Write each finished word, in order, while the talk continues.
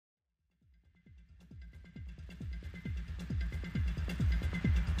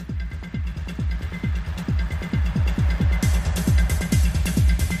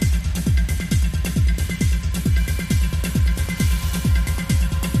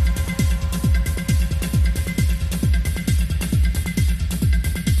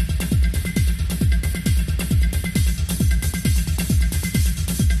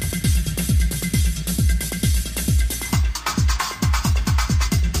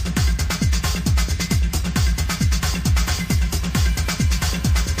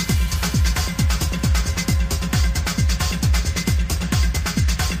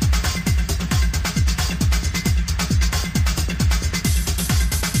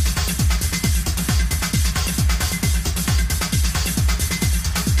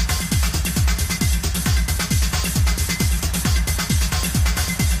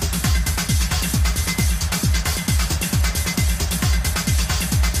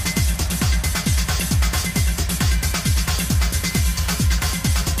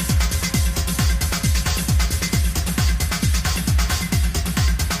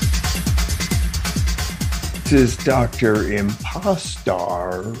This is Dr.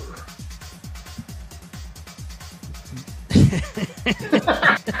 Impostar.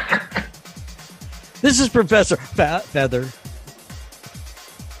 This is Professor Feather.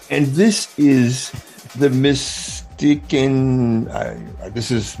 And this is the mistaken... this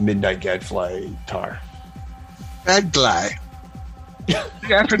is Midnight Gadfly Tar. Fadglai.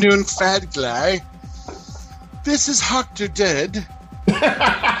 Good afternoon, Fadglai. This is Hector Dead.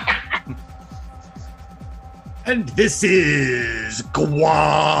 And this is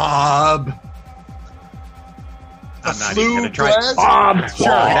Gwab. I'm not even going to try. Bob. Sure,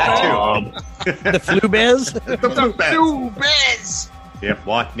 that too. The flu bez? The flu bez. Flu Bez. If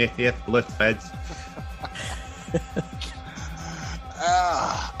what if blood feds.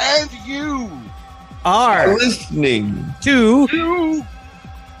 And you Are Listening to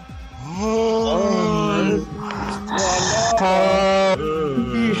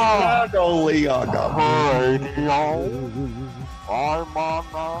I'm on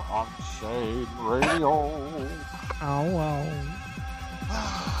the Unsane Radio.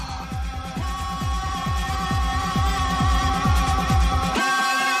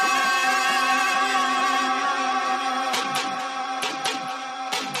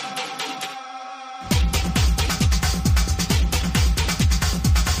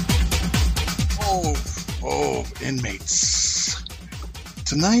 Oh, inmates.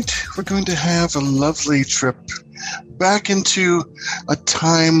 Tonight we're going to have a lovely trip back into a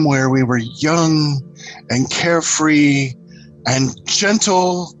time where we were young and carefree and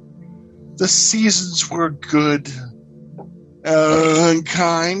gentle. The seasons were good and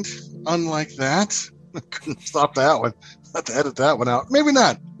kind. Unlike that. I couldn't stop that one. I'll have to edit that one out. Maybe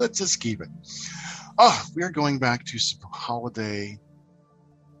not. Let's just keep it. We are going back to some holiday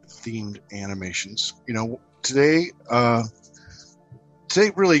themed animations. You know, today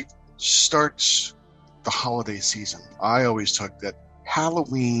really starts the holiday season. I always took that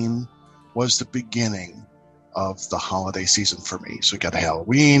Halloween was the beginning of the holiday season for me. So we got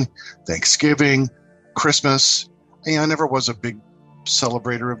Halloween, Thanksgiving, Christmas. I never was a big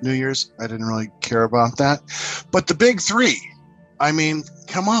celebrator of New Year's. I didn't really care about that. But the big three, I mean,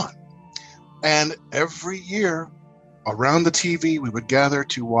 come on. And every year around the TV, we would gather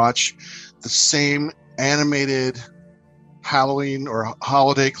to watch the same animated Halloween or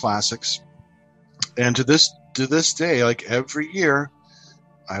holiday classics. And to this day, like every year,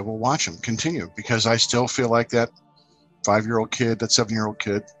 I will watch them continue because I still feel like that 5-year-old kid, that 7-year-old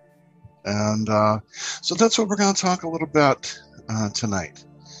kid. And so that's what we're going to talk a little about tonight.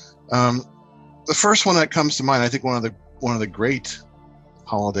 The first one that comes to mind, I think one of the great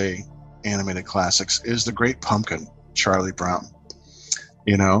holiday animated classics is The Great Pumpkin, Charlie Brown.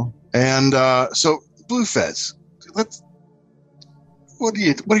 You know, and so Blue Fez, what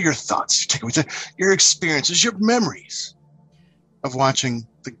are your thoughts, your experiences, your memories of watching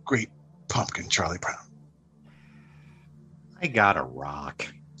The Great Pumpkin, Charlie Brown? I got a rock.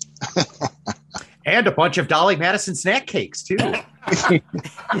 And a bunch of Dolly Madison snack cakes, too. Don't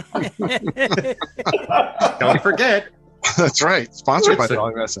forget. That's right. Sponsored by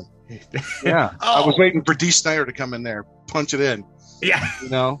Dolly Madison. Yeah. Oh. I was waiting for Dee Snyder to come in there, punch it in. Yeah. You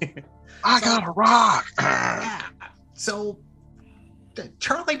know? I got a rock. Yeah. So,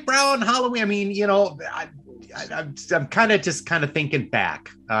 Charlie Brown, Halloween, I mean, you know, I'm kind of thinking back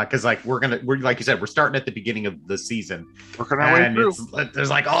because like we're like you said, we're starting at the beginning of the season, working our way through. There's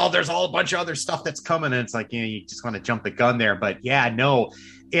a whole bunch of other stuff that's coming, and it's like, you know, you just want to jump the gun there. But yeah, no,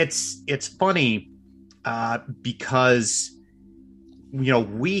 it's funny because you know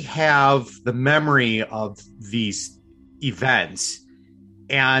we have the memory of these events,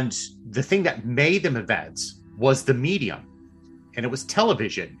 and the thing that made them events was the medium, and it was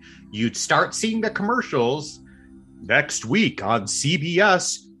television. You'd start seeing the commercials next week on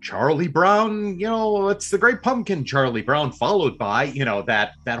CBS, Charlie Brown, you know, it's The Great Pumpkin, Charlie Brown, followed by, you know,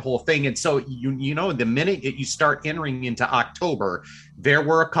 that whole thing. And so, you know, the minute that you start entering into October, there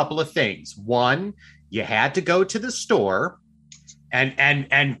were a couple of things. One, you had to go to the store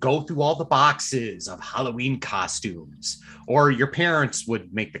and go through all the boxes of Halloween costumes, or your parents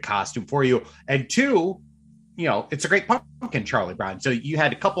would make the costume for you. And two, you know, it's a great pumpkin, Charlie Brown. So you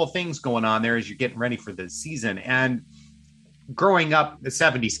had a couple of things going on there as you're getting ready for the season. And growing up, the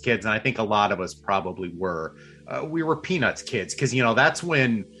 70s kids, and I think a lot of us probably were, we were Peanuts kids. Cause you know, that's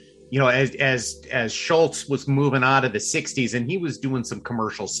when, you know, as Schultz was moving out of the 60s and he was doing some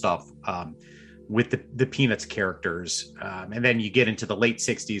commercial stuff with the Peanuts characters. And then you get into the late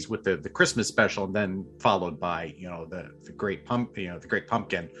 60s with the Christmas special, and then followed by, you know, the Great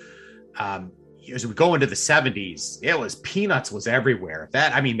Pumpkin. as we go into the 70s, it was Peanuts was everywhere.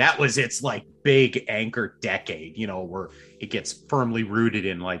 That was its like big anchor decade, where it gets firmly rooted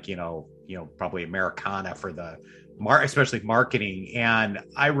in like, probably Americana for the especially marketing. And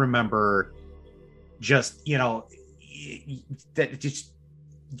I remember just, that just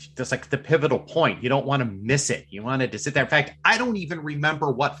that's like the pivotal point. You don't want to miss it. You wanted to sit there. In fact, I don't even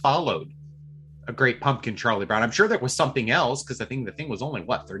remember what followed A Great Pumpkin, Charlie Brown. I'm sure there was something else, because I think the thing was only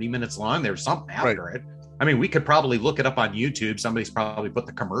 30 minutes long. There was something after it. I mean, we could probably look it up on YouTube. Somebody's probably put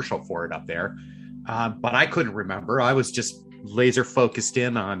the commercial for it up there, but I couldn't remember. I was just laser focused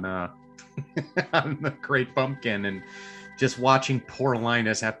in on on The Great Pumpkin and just watching poor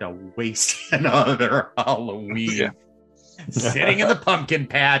Linus have to waste another Halloween sitting in the pumpkin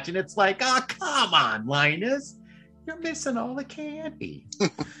patch, and it's like, oh, come on, Linus, you're missing all the candy.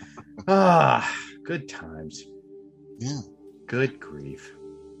 Good times. Yeah. Good grief.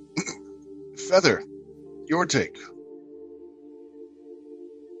 Feather, your take.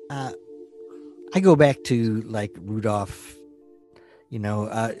 I go back to like Rudolph.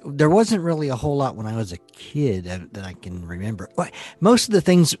 There wasn't really a whole lot when I was a kid that I can remember. Most of the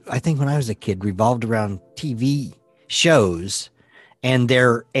things I think when I was a kid revolved around TV shows and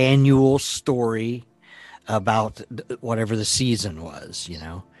their annual story about whatever the season was,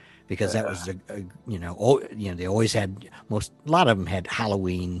 because that was they always had a lot of them had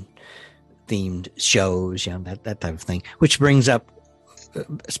Halloween themed shows, that type of thing, which brings up,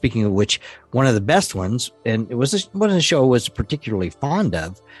 speaking of which, one of the best ones, and it wasn't a show I was particularly fond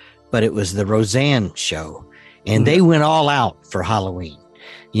of, but it was the Roseanne show, and they went all out for Halloween.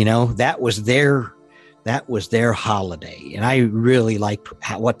 That was their holiday, and I really liked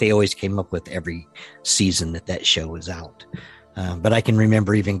what they always came up with every season that show was out. But I can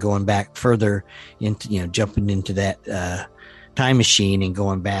remember even going back further into, jumping into that time machine and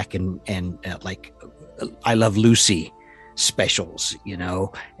going back and like I Love Lucy specials,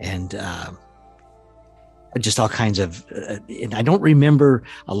 and just all kinds of and I don't remember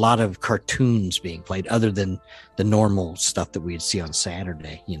a lot of cartoons being played other than the normal stuff that we'd see on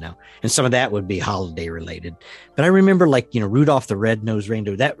Saturday, and some of that would be holiday related. But I remember Rudolph the Red-Nosed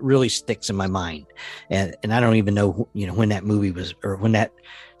Reindeer, that really sticks in my mind, and I don't even know when that movie was or when that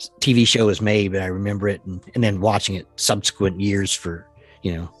TV show was made, but I remember it and then watching it subsequent years for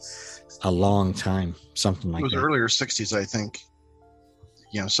a long time, something like that. It was earlier 60s, I think.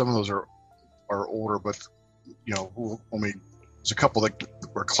 Some of those are older, but there's a couple that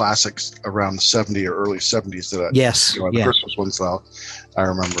were classics around the 70s or early 70s that the Christmas ones out. I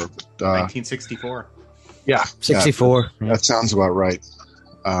remember. But, 1964. Yeah, 64. Yeah, that sounds about right.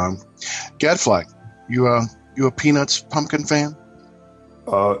 Gadfly, you a Peanuts pumpkin fan?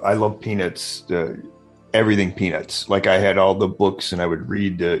 I love Peanuts. Everything Peanuts. Like, I had all the books and I would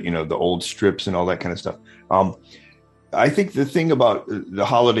read the old strips and all that kind of stuff. I think the thing about the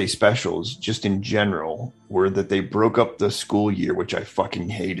holiday specials just in general were that they broke up the school year, which I fucking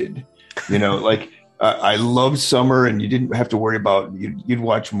hated. I loved summer, and you didn't have to worry about, you'd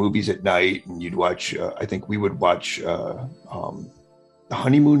watch movies at night, and you'd watch, I think we would watch The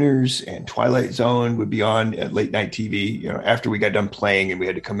Honeymooners and Twilight Zone would be on at late night TV, after we got done playing and we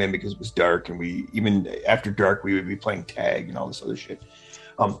had to come in because it was dark, and even after dark, we would be playing tag and all this other shit.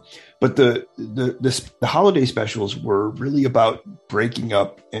 But the holiday specials were really about breaking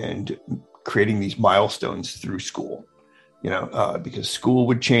up and creating these milestones through school, because school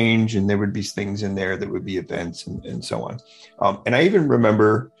would change and there would be things in there that would be events and so on. And I even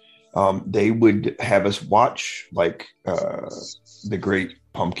remember they would have us watch The Great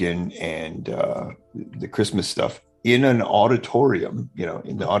Pumpkin and the Christmas stuff in an auditorium,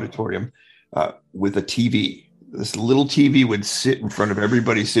 in the auditorium with a TV. This little TV would sit in front of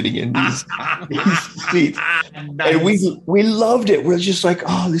everybody sitting in these seats. Nice. And we loved it. We're just like,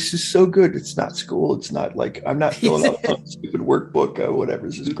 oh, this is so good. It's not school. It's not like, I'm not filling out a stupid workbook or whatever.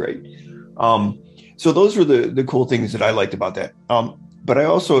 This is great. So those were the cool things that I liked about that. But I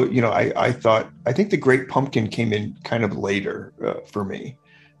also, I think The Great Pumpkin came in kind of later for me.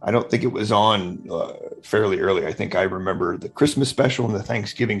 I don't think it was on fairly early. I think I remember the Christmas special and the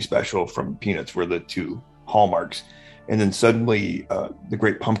Thanksgiving special from Peanuts were the two hallmarks. And then suddenly The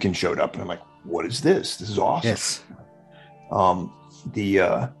Great Pumpkin showed up, and I'm like, what is this? This is awesome. Yes.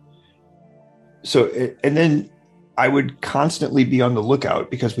 And then I would constantly be on the lookout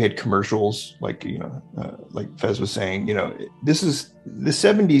because we had commercials, like Fez was saying, this is the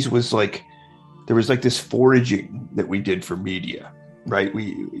 70s was like, there was like this foraging that we did for media, right?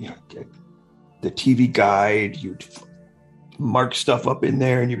 We, the TV guide, you'd mark stuff up in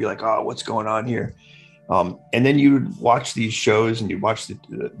there and you'd be like, oh, what's going on here? And then you would watch these shows and you'd watch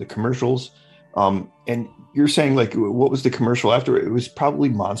the commercials. And you're saying like, what was the commercial after? It was probably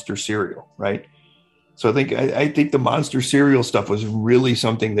Monster cereal, right? So I think the Monster cereal stuff was really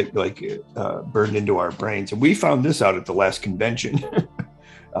something that like burned into our brains, and we found this out at the last convention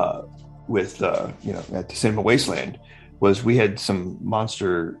with at the Cinema Wasteland. Was we had some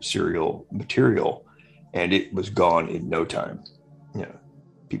Monster cereal material, and it was gone in no time.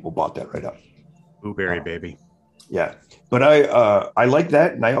 People bought that right up. Blueberry baby. Yeah, but I like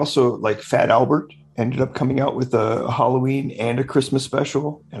that, and I also like Fat Albert ended up coming out with a Halloween and a Christmas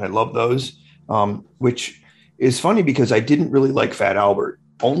special, and I love those. Which is funny because I didn't really like Fat Albert,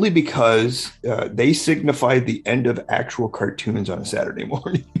 only because they signified the end of actual cartoons on a Saturday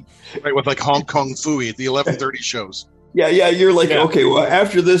morning. Right, with like Hong Kong Phooey at the 11:30 shows. Yeah, you're like, okay, well,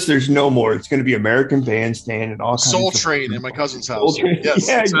 after this, there's no more. It's going to be American Bandstand and all kinds Soul of Train in my cousin's house. Soul Train. Yes,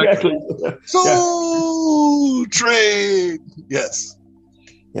 yeah, exactly. Soul Train. Yes.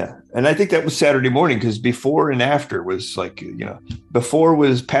 Yeah, and I think that was Saturday morning because before and after was like, before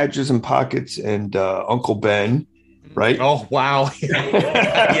was Patches and Pockets and Uncle Ben, right? Oh, wow.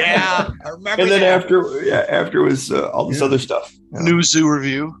 Yeah, I remember. And then after was all this other stuff. New Zoo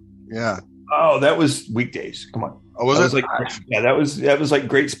Review. Yeah. Oh, that was weekdays. Come on. Oh, was it? That was like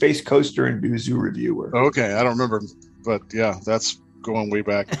Great Space Coaster and New Zoo Review. Okay, I don't remember, but yeah, that's going way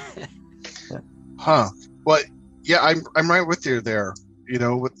back. Huh. Well, yeah, I'm right with you there.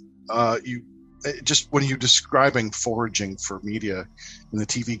 With you just when you're describing foraging for media in the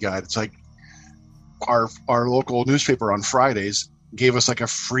TV guide, it's like our local newspaper on Fridays gave us like a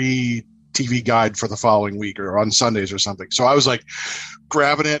free TV guide for the following week or on Sundays or something. So I was like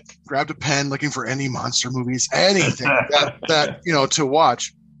grabbed a pen, looking for any monster movies, anything that to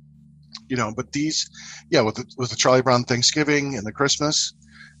watch. But these, with the Charlie Brown Thanksgiving and the Christmas,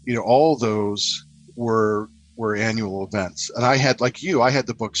 all those were annual events. And I had, like you, I had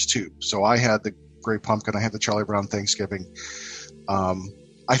the books too. So I had the Great Pumpkin, I had the Charlie Brown Thanksgiving.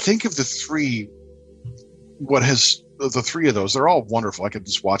 I think of the three of those, they're all wonderful. I could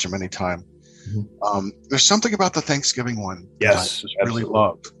just watch them anytime. Mm-hmm. There's something about the Thanksgiving one that I just really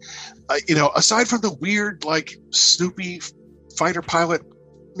love. Aside from the weird, like Snoopy fighter pilot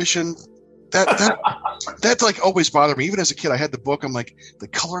mission, that like always bothered me. Even as a kid, I had the book. I'm like, the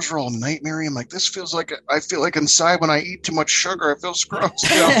colors are all nightmare-y. I'm like, this feels like I feel like inside when I eat too much sugar, it feels gross.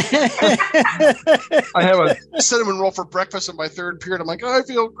 I have a cinnamon roll for breakfast in my third period. I'm like, I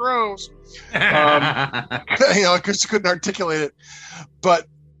feel gross. I just couldn't articulate it. But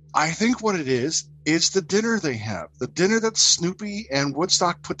I think what it is the dinner they have. The dinner that Snoopy and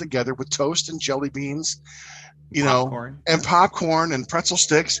Woodstock put together with toast and jelly beans. Popcorn. And popcorn and pretzel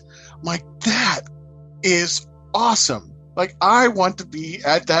sticks. I'm like, that is awesome. Like, I want to be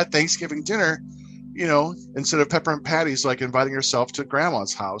at that Thanksgiving dinner, instead of peppermint patties, like inviting yourself to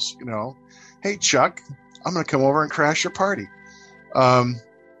grandma's house, Hey, Chuck, I'm going to come over and crash your party. I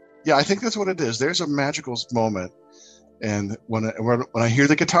think that's what it is. There's a magical moment. And when I hear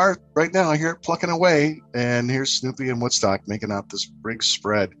the guitar right now, I hear it plucking away, and here's Snoopy and Woodstock making out this big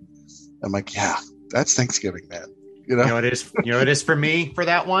spread. I'm like, yeah. That's Thanksgiving, man. You know what it is for me for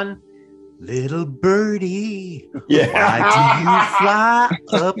that one? Little birdie, why do you fly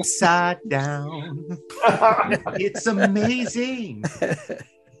upside down? It's amazing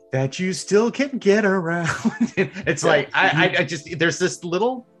that you still can get around. It's like I just there's this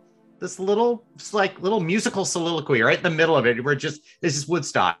little musical soliloquy right in the middle of it where this is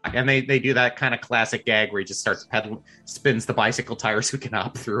Woodstock, and they do that kind of classic gag where he just starts pedaling, spins the bicycle tires so he can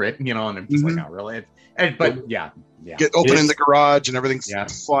hop through it, and I'm just like, oh really? But get open in the garage and everything's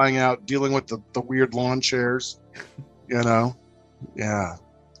flying out, dealing with the weird lawn chairs, Yeah.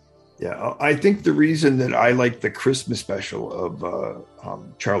 I think the reason that I like the Christmas special of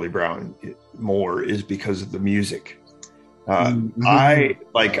Charlie Brown more is because of the music. I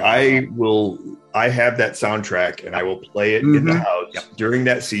have that soundtrack and I will play it in the house during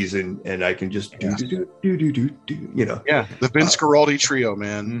that season, and I can just do. Yeah, the Vince Guaraldi trio,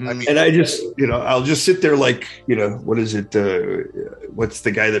 man. I mean, and I just, I'll just sit there like, what is it? What's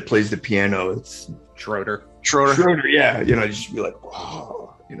the guy that plays the piano? It's Schroeder. Yeah, just be like,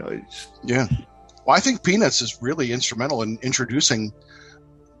 wow, yeah. Well, I think Peanuts is really instrumental in introducing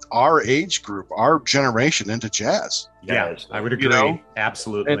our age group, our generation, into jazz. Yeah, I would agree.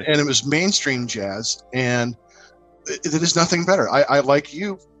 Absolutely. And it was mainstream jazz, and it is nothing better. I like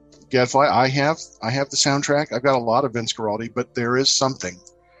you, Gadfly. I have the soundtrack. I've got a lot of Vince Guaraldi, but there is something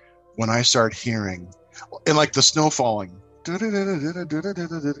when I start hearing, and like the snow falling, there's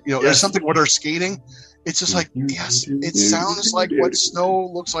something when they're skating. It's just like, yes, it sounds like what snow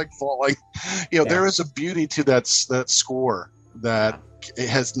looks like falling. There is a beauty to that score that it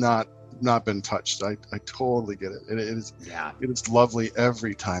has not not been touched. I totally get it. It is Yeah. it is lovely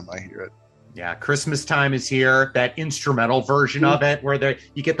every time I hear it. Yeah, Christmas time is here. That instrumental version of it, where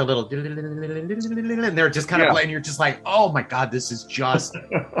you get the little, and they're just kind of playing. You're just like, oh my god, this is just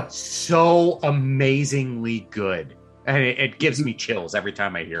so amazingly good, and it gives me chills every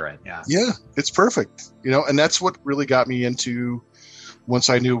time I hear it. Yeah, It's perfect. And that's what really got me into. Once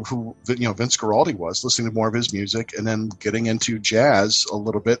I knew who Vince Guaraldi was, listening to more of his music, and then getting into jazz a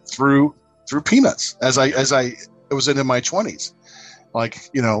little bit through Peanuts as I was into my 20s. Like,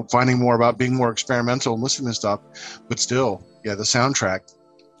 finding more about being more experimental and listening to stuff, but still, the soundtrack,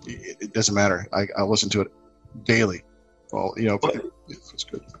 it doesn't matter. I listen to it daily. Well, it's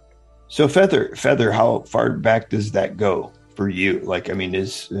good. So Feather, how far back does that go for you? Like, I mean,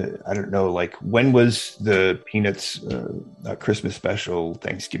 I don't know, like when was the Peanuts Christmas special,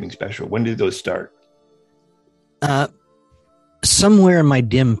 Thanksgiving special? When did those start? Somewhere in my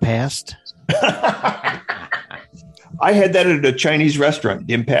dim past. I had that at a Chinese restaurant,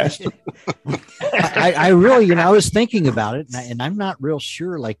 dim past. I really, I was thinking about it, and I'm not real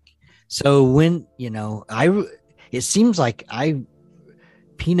sure. Like, so when, it seems like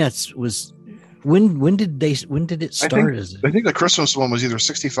Peanuts was, when did it start? I think the Christmas one was either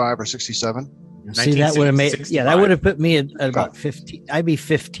 65 or 67. See, that would have made, that would have put me at about 15. I'd be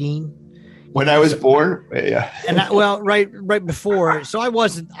 15 when I was born. Yeah. And right before. So I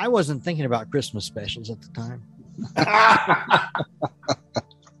wasn't thinking about Christmas specials at the time. But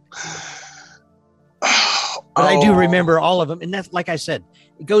I do remember all of them, and that's, like I said,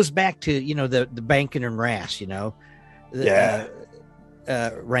 it goes back to the Bankin and Rass, Rankin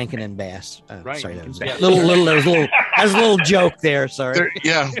and Bass. Right. Sorry, that was a little joke there. Sorry.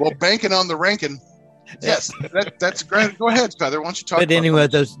 Well, banking on the Rankin. Yes, that's great. Go ahead, Feather. Why don't you talk? But anyway,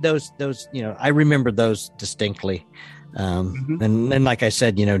 those I remember those distinctly. And like I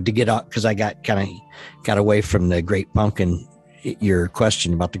said, to get out, because I got away from the Great Pumpkin, your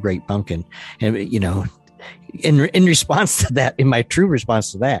question about the Great Pumpkin, and in response to that, in my true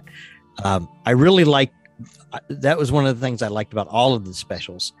response to that, I really liked. That was one of the things I liked about all of the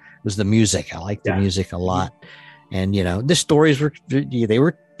specials was the music. I liked the music a lot, and the stories were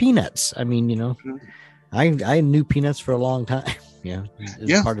Peanuts. I mean, I knew Peanuts for a long time. It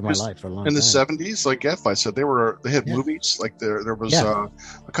was part of my life for a long time. In the 70s, like I said, they had movies. Like there was a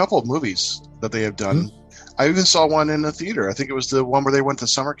couple of movies that they have done. Mm-hmm. I even saw one in the theater. I think it was the one where they went to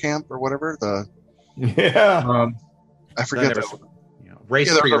summer camp or whatever. I forget that one.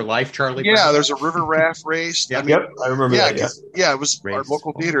 Race for Your Life, Charlie. Yeah, there's a river raft race. I remember that. It was our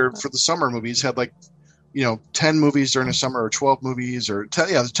local theater for the summer movies had 10 movies during the summer, or 12 movies, or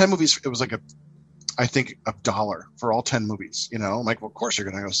 10 movies. It was like I think $1 for all 10 movies. I'm like, well, of course you're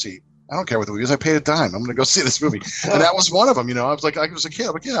going to go see. I don't care what the movie is. I paid a dime. I'm going to go see this movie. And that was one of them. I was like, I was a kid.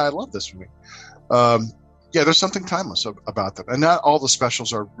 I'm like, I love this movie. There's something timeless about them. And not all the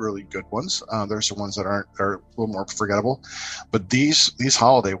specials are really good ones. There's some ones that are a little more forgettable. But these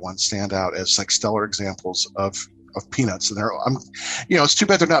holiday ones stand out as stellar examples of Peanuts. And it's too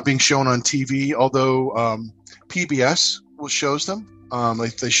bad they're not being shown on TV, although PBS shows them.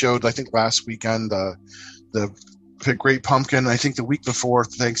 They showed, I think, last weekend the Great Pumpkin. I think the week before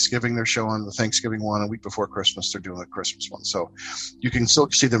Thanksgiving they're showing the Thanksgiving one. A week before Christmas they're doing the Christmas one. So you can still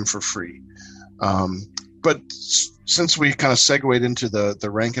see them for free. But since we kind of segued into the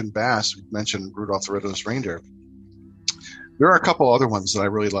Rankin Bass, we mentioned Rudolph the Red-Nosed Reindeer. There are a couple other ones that I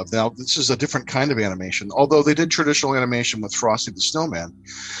really love. Now, this is a different kind of animation, although they did traditional animation with Frosty the Snowman.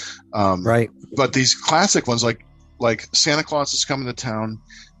 Right. But these classic ones like Santa Claus is Coming to Town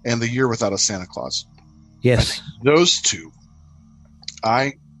and The Year Without a Santa Claus. Yes. Those two,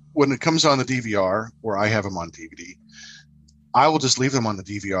 when it comes on the DVR, or I have them on DVD, I will just leave them on the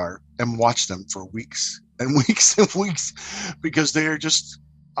DVR and watch them for weeks and weeks and weeks, because they are just,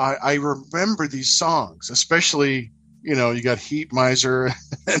 I remember these songs, especially, you got Heat Miser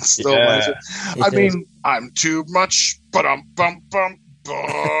and Snow Miser. I mean, I'm too much, but I'm bum,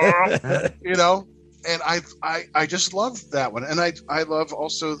 and I just love that one. And I love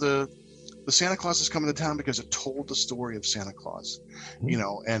also the Santa Claus is Coming to Town, because it told the story of Santa Claus,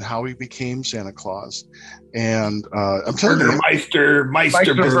 and how he became Santa Claus. And I'm telling you,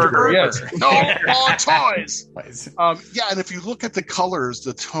 Meisterburger. Yes. No more toys. And if you look at the colors,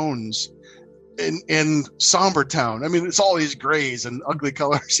 the tones in Somber Town, I mean, it's all these grays and ugly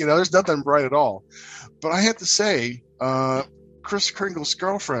colors. There's nothing bright at all. But I have to say, Kris Kringle's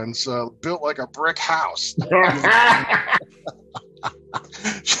girlfriend's built like a brick house.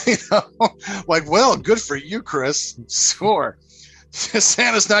 Well, good for you, Kris. Sure.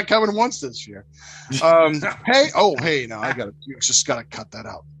 Santa's not coming once this year. Hey, no, you just gotta cut that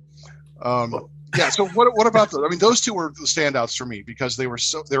out. Yeah. So what about those? I mean, those two were the standouts for me because they were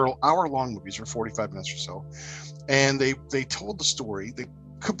hour-long movies, or 45 minutes or so, and they told the story. They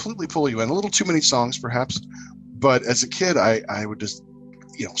completely pull you in. A little too many songs, perhaps, but as a kid, I would just,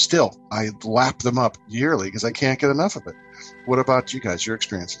 still I lap them up yearly because I can't get enough of it. What about you guys? Your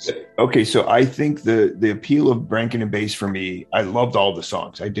experiences? Okay, so I think the appeal of Rankin and Bass for me, I loved all the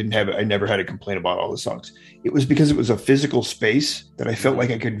songs. I never had a complaint about all the songs. It was because it was a physical space that I felt like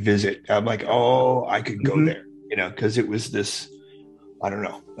I could visit. I'm like, oh, I could go there, because it was this. I don't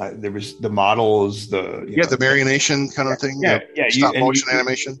know. There was the models, the marionation kind of thing. Stop motion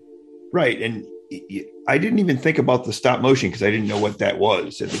animation. Right, and I didn't even think about the stop motion because I didn't know what that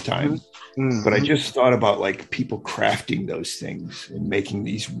was at the time. Mm-hmm. But I just thought about like people crafting those things and making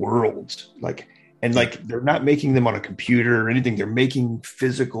these worlds, they're not making them on a computer or anything. They're making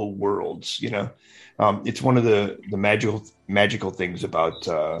physical worlds. It's one of the magical things about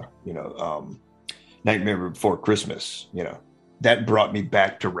Nightmare Before Christmas. That brought me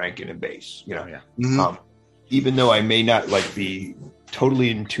back to Rankin and Bass. Even though I may not be totally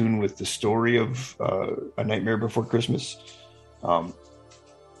in tune with the story of A Nightmare Before Christmas,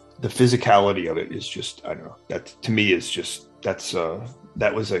 the physicality of it is just, I don't know, that to me is just,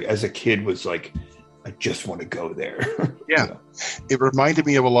 that was as a kid was like, I just want to go there. Yeah. It reminded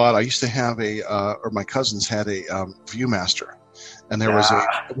me of a lot. I used to have my cousins had a Viewmaster, and there was a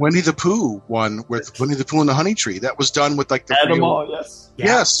Winnie the Pooh one with Winnie the Pooh and the Honey Tree that was done with like the animal.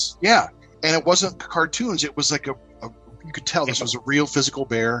 Yes. Yeah. And it wasn't cartoons. It was like you could tell this was a real physical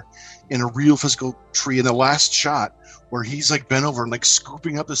bear in a real physical tree. In the last shot where he's like bent over and like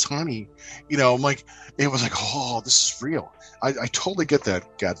scooping up this honey, I'm like, it was like, oh, this is real. I totally get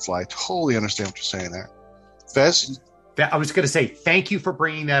that, Gadfly. I totally understand what you're saying there. Fez? I was going to say, thank you for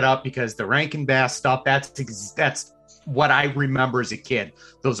bringing that up because the Rankin Bass stuff, that's what I remember as a kid.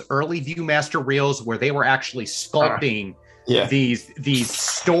 Those early Viewmaster reels where they were actually sculpting these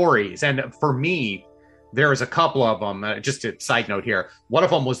stories. And for me, there's a couple of them. Just a side note here. One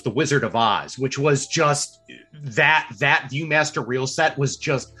of them was The Wizard of Oz, which was just that Viewmaster reel set was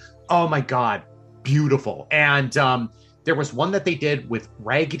just, oh my God, beautiful. And there was one that they did with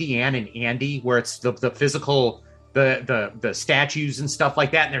Raggedy Ann and Andy, where it's the physical, the statues and stuff like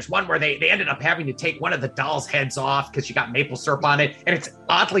that. And there's one where they ended up having to take one of the doll's heads off because she got maple syrup on it, and it's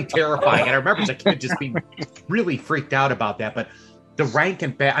oddly terrifying. And I remember as a kid just being really freaked out about that. But the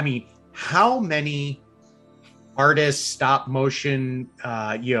Rankin Bass, I mean, how many artists, stop motion,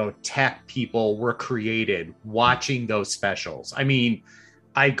 tech people were created watching those specials? I mean,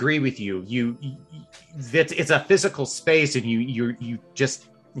 I agree with you. It's a physical space, and you just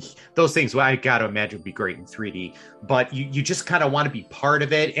those things. Well, I got to imagine would be great in 3D, but you just kind of want to be part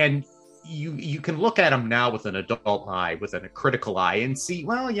of it, and you can look at them now with an adult eye, with a critical eye, and see,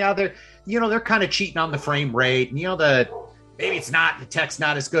 well, yeah, they're kind of cheating on the frame rate, and maybe it's not the tech's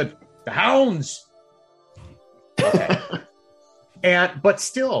not as good. The Hounds. Okay. But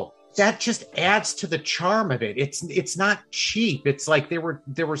still, that just adds to the charm of it. It's not cheap. It's like there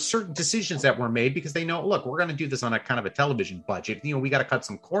were certain decisions that were made because they know, look, we're going to do this on a kind of a television budget. We got to cut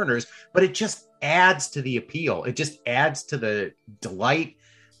some corners, but it just adds to the appeal. It just adds to the delight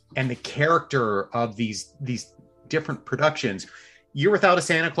and the character of these different productions. Year Without a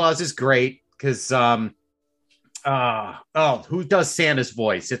Santa Claus is great because who does Santa's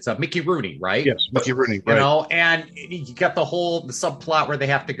voice? It's Mickey Rooney, right? Yes, Mickey Rooney, right. And you got the subplot where they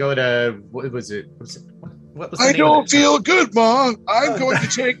have to go to, what was it? What was the I name don't feel good, Mom. I'm going to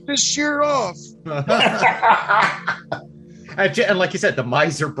take this year off. And like you said, the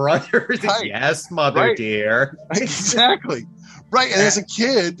Miser Brothers. Right. Yes, mother dear. Exactly. Right. And as a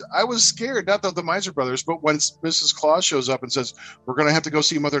kid, I was scared, not the Miser Brothers, but when Mrs. Claus shows up and says, we're going to have to go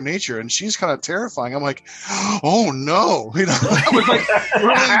see Mother Nature, and she's kind of terrifying. I'm like, oh no.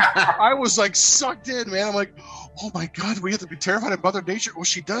 I was like sucked in, man. I'm like, oh my God, we have to be terrified of Mother Nature. Well,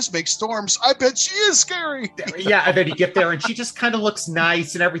 she does make storms. I bet she is scary. Yeah. And then you get there and she just kind of looks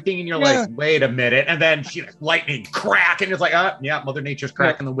nice and everything. And you're like, wait a minute. And then she lightning crack. And it's like, Mother Nature's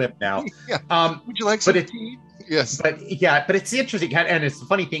cracking the whip now. Yeah. Would you like some tea? Yes. But it's interesting. And it's the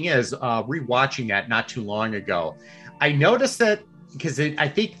funny thing is, rewatching that not too long ago, I noticed that because I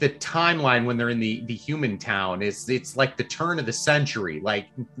think the timeline when they're in the human town it's like the turn of the century, like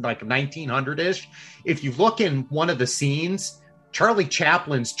 1900-ish. If you look in one of the scenes, Charlie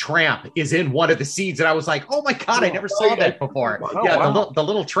Chaplin's tramp is in one of the scenes, and I was like, oh my God, I never saw that before. The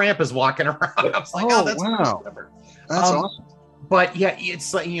little tramp is walking around. I was like, that's wow. That's awesome. But yeah,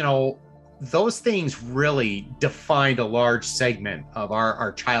 it's like, those things really defined a large segment of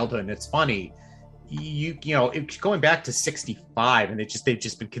our childhood. And it's funny, going back to 65, and they've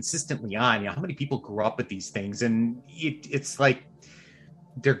just been consistently on. How many people grew up with these things, and it's like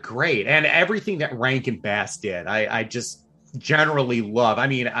they're great, and everything that Rankin Bass did, I just generally love. I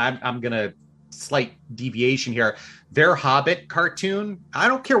mean, I'm gonna slight deviation here. Their Hobbit cartoon, I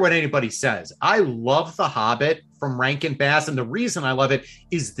don't care what anybody says. I love the Hobbit from Rankin Bass, and the reason I love it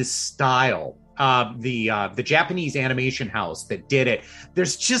is the style. The Japanese animation house that did it.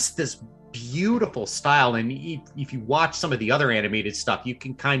 There's just this beautiful style, and if you watch some of the other animated stuff, you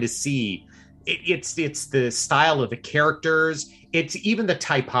can kind of see it's the style of the characters. It's even the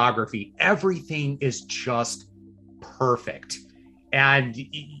typography. Everything is just perfect. And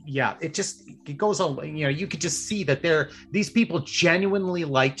yeah, it goes on. You could just see that these people genuinely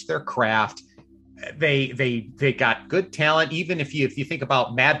liked their craft. They got good talent. Even if you think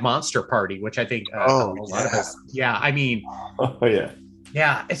about Mad Monster Party, which I think a lot of us, I mean,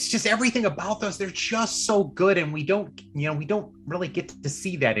 yeah, it's just everything about those. They're just so good, and we don't really get to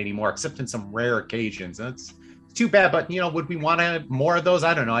see that anymore, except in some rare occasions. That's too bad. But would we want more of those?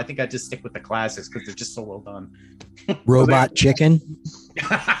 I don't know. I think I'd just stick with the classics because they're just so well done. Robot Chicken.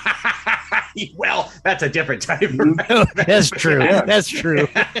 Well, that's a different type. That's true. That's true.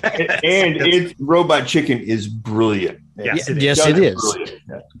 And Robot Chicken is brilliant. Yes, it is.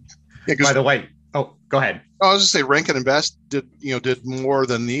 Yeah, by the way, go ahead. I was just say Rankin and Bass did more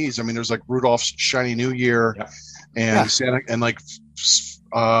than these. I mean, there's like Rudolph's Shiny New Year, and Santa, and like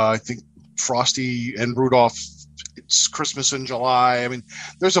I think Frosty and Rudolph. It's Christmas in July. I mean,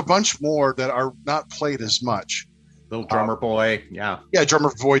 there's a bunch more that are not played as much. Little Drummer Boy,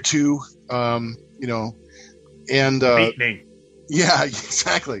 Drummer Boy 2. And yeah,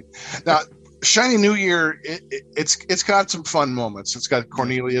 exactly. Now, Shiny New Year, it's got some fun moments. It's got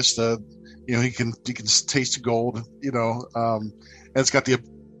Cornelius, he can taste gold, and it's got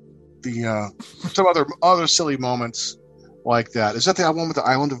the some other silly moments like that. Is that the one with the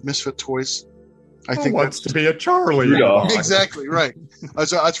Island of Misfit Toys? I think wants to be a Charlie. Exactly right.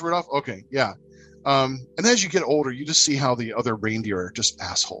 That's Rudolph. Okay, yeah. And as you get older, you just see how the other reindeer are just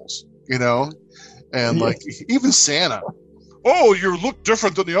assholes, and like even Santa. Oh, you look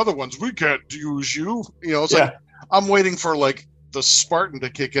different than the other ones. We can't use you. It's like I'm waiting for like the Spartan to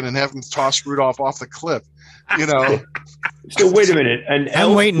kick in and have him toss Rudolph off the cliff. So wait a minute.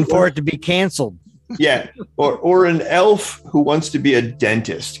 I'm waiting for it to be canceled. Yeah, or an elf who wants to be a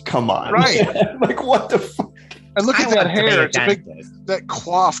dentist. Come on, right? Like what the fuck? And look at that hair. It's that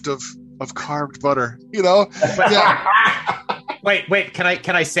coiffed of carved butter. Yeah. Wait. Can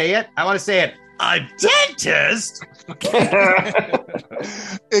I say it? I want to say it. A dentist.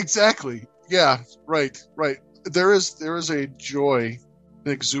 Exactly. Yeah. Right. There is a joy,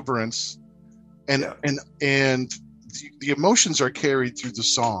 an exuberance, and the emotions are carried through the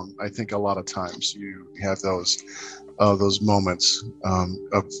song. I think a lot of times you have those moments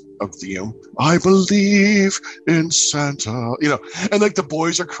of the I believe in Santa, and like the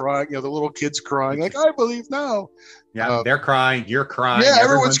boys are crying, the little kids crying, like I believe now. Yeah, they're crying, you're crying. Yeah,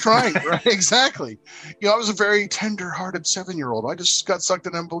 everyone's crying. Right, exactly. I was a very tender-hearted 7-year-old. I just got sucked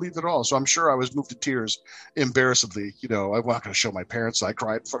in and believed it all. So I'm sure I was moved to tears embarrassedly. I'm not going to show my parents I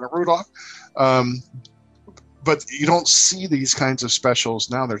cried in front of Rudolph. But you don't see these kinds of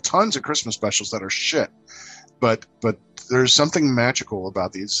specials now. There are tons of Christmas specials that are shit. But there's something magical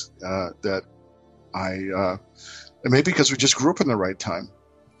about these that and maybe because we just grew up in the right time,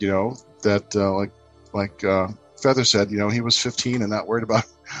 that like Feather said, he was 15 and not worried about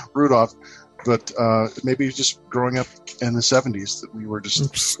Rudolph, but maybe just growing up in the 70s that we were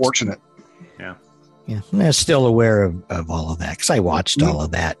just fortunate. Yeah. Yeah, I'm still aware of all of that because I watched all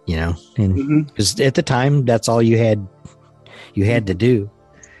of that, and because at the time that's all you had to do,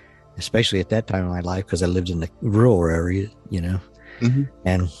 especially at that time in my life because I lived in the rural area,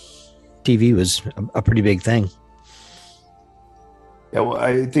 and TV was a pretty big thing. Yeah, well,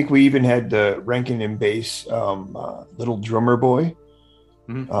 I think we even had the Rankin and Bass Little Drummer Boy,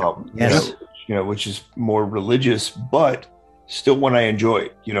 yes, which is more religious, but still one I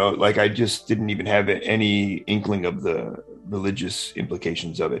enjoyed. Like I just didn't even have any inkling of the religious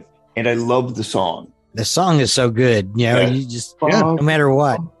implications of it, and I love the song. The song is so good, you just no matter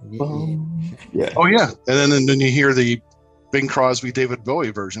what. Yeah. Oh yeah, and then you hear the Bing Crosby, David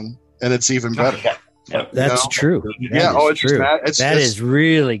Bowie version, and it's even better. That's true. It's true. That is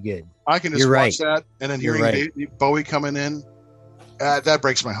really good. I can just watch that, and then hearing Bowie coming in, that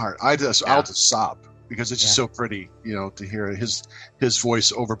breaks my heart. I'll just sob because it's just so pretty, to hear his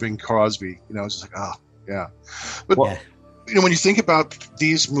voice over Bing Crosby. It's just like, oh yeah. But when you think about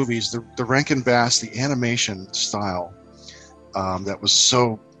these movies, the Rankin Bass, the animation style, that was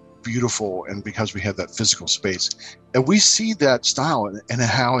so beautiful, and because we have that physical space. And we see that style and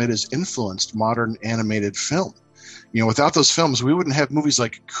how it has influenced modern animated film. Without those films, we wouldn't have movies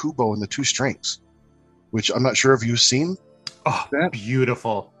like Kubo and the Two Strings, which I'm not sure if you've seen. Oh, that?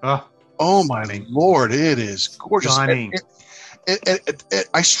 Beautiful. Oh my Lord, it is gorgeous. Stunning.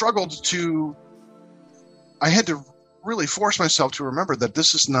 I struggled to, I had to really force myself to remember that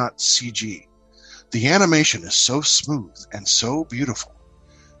this is not CG. The animation is so smooth and so beautiful.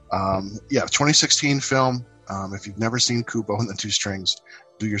 2016 film. If you've never seen Kubo and the Two Strings,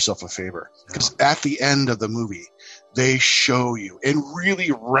 do yourself a favor. Because at the end of the movie, they show you in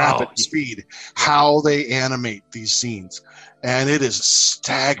really rapid speed how they animate these scenes. And it is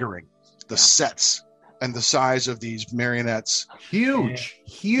staggering. The sets and the size of these marionettes. Huge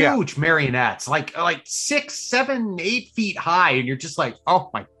marionettes, like 6, 7, 8 feet high. And you're just like, oh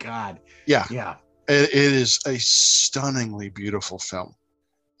my God. Yeah. Yeah. It is a stunningly beautiful film.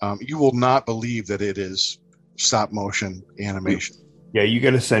 You will not believe that it is stop motion animation. Yeah, you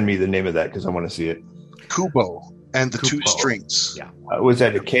got to send me the name of that because I want to see it. Kubo and the Two Strings. Yeah. Was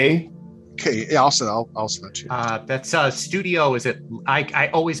that a K? Okay, yeah, I'll send it to you. That's studio. Is it? I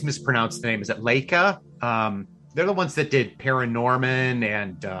always mispronounce the name. Is it Leica? They're the ones that did Paranorman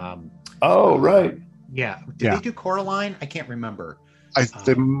and. Right. Yeah. Did they do Coraline? I can't remember.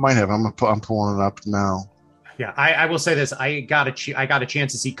 They might have. I'm pulling it up now. Yeah, I will say this. I got a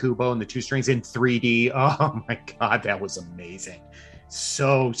chance to see Kubo and the Two Strings in 3D. Oh my God, that was amazing.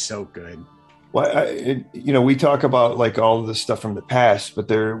 So good. Well, we talk about like all this stuff from the past, but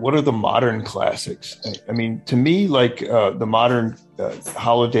what are the modern classics? I mean, to me, like the modern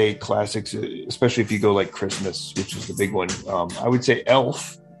holiday classics, especially if you go like Christmas, which is the big one, I would say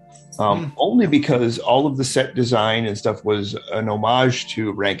Elf, only because all of the set design and stuff was an homage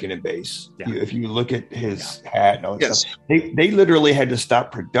to Rankin and Bass. Yeah. If you look at his hat and all that stuff, they literally had to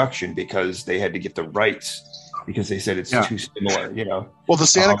stop production because they had to get the rights. Because they said it's too similar, Well, the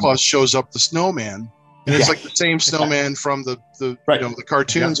Santa Claus shows up the snowman, and it's like the same snowman from the the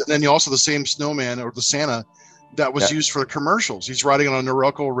cartoons, and then also the same snowman or the Santa that was used for the commercials. He's riding on a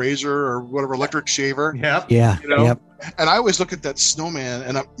Norelco razor or whatever electric shaver. Yep. Yeah. And I always look at that snowman,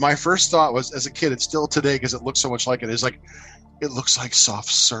 and my first thought was, as a kid, it's still today because it looks so much like it. Is like it looks like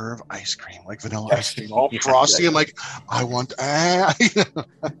soft serve ice cream, like vanilla ice cream, all frosty. I'm like, I want.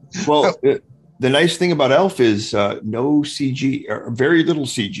 Well. The nice thing about Elf is no CG or very little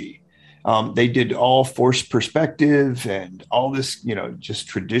CG. They did all forced perspective and all this, just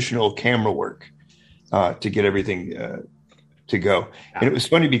traditional camera work to get everything to go. And it was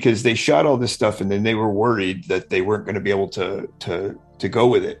funny because they shot all this stuff and then they were worried that they weren't going to be able to go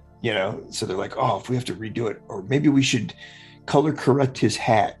with it, So they're like, if we have to redo it, or maybe we should color correct his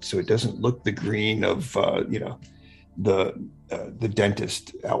hat so it doesn't look the green of, the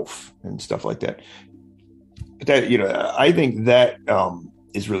dentist elf and stuff like that. But that, I think that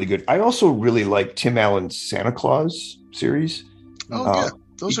is really good. I also really like Tim Allen's Santa Claus series.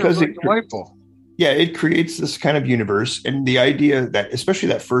 Those are really delightful. Yeah, it creates this kind of universe, and the idea that, especially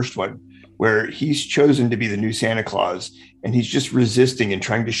that first one, where he's chosen to be the new Santa Claus, and he's just resisting and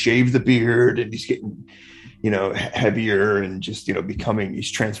trying to shave the beard, and he's getting, heavier, and just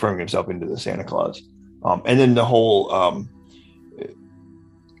he's transforming himself into the Santa Claus. And then the whole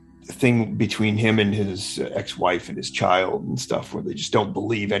thing between him and his ex-wife and his child and stuff, where they just don't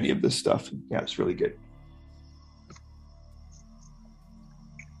believe any of this stuff. Yeah, it's really good.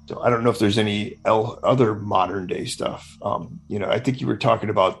 So I don't know if there's any other modern day stuff. I think you were talking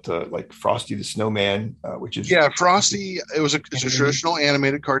about like Frosty the Snowman, which is Frosty. It's a traditional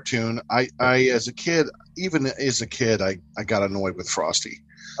animated cartoon. I as a kid, I got annoyed with Frosty.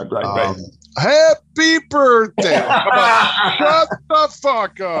 Right. Happy birthday! Shut the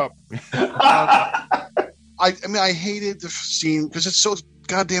fuck up. I hated the scene because it's so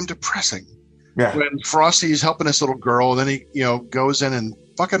goddamn depressing. Yeah. When Frosty's helping this little girl, and then he, goes in and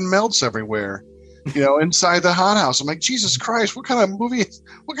fucking melts everywhere, inside the hothouse. I'm like, Jesus Christ, what kind of movie,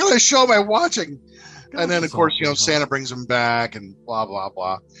 what kind of show am I watching? And then, of course, Santa brings him back and blah, blah,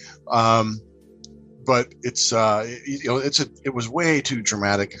 blah. But it's, it was way too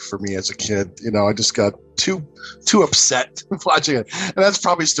dramatic for me as a kid. I just got too upset watching it. And that's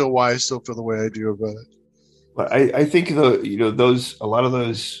probably still why I still feel the way I do about it. But I think a lot of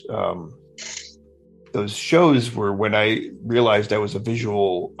those shows were when I realized I was a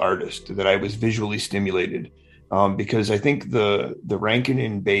visual artist, that I was visually stimulated, because I think the Rankin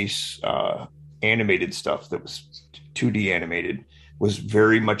and Bass animated stuff that was 2D animated was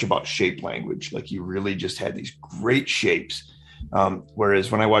very much about shape language. Like you really just had these great shapes.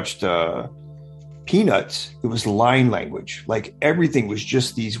 Whereas when I watched Peanuts, it was line language. Like everything was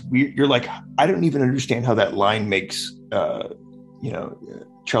just these weird. You're like, I don't even understand how that line makes,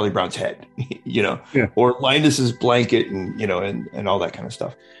 Charlie Brown's head, Yeah. or Linus's blanket, and all that kind of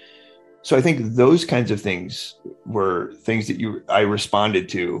stuff. So I think those kinds of things were things that I responded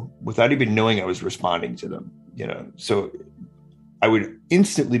to without even knowing I was responding to them. So I would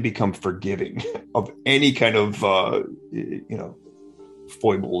instantly become forgiving of any kind of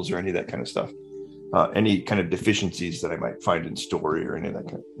foibles or any of that kind of stuff, any kind of deficiencies that I might find in story or any of that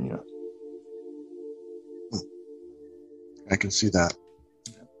kind of. I can see that.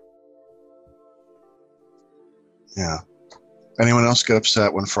 Yeah. Anyone else get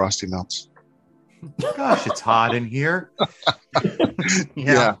upset when Frosty melts? Gosh, it's hot in here.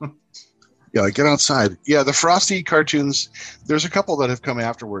 Yeah. Yeah, get outside. Yeah, the Frosty cartoons, there's a couple that have come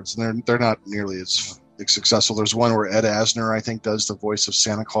afterwards, and they're not nearly as successful. There's one where Ed Asner, I think, does the voice of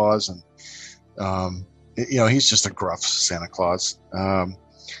Santa Claus, and he's just a gruff Santa Claus.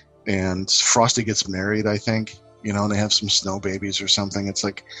 And Frosty gets married, I think, and they have some snow babies or something. It's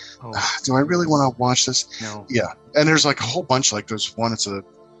like, do I really want to watch this? No. Yeah, and there's like a whole bunch. Like there's one, it's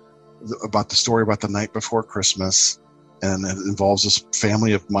about the story about the night before Christmas, and it involves this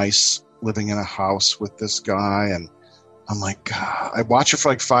family of mice living in a house with this guy, and I'm like, God, I watch it for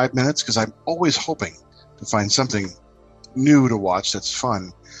like 5 minutes because I'm always hoping to find something new to watch that's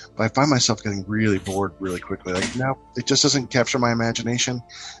fun, but I find myself getting really bored really quickly. Like, no, it just doesn't capture my imagination,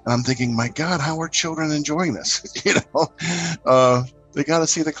 and I'm thinking, my God, how are children enjoying this? They got to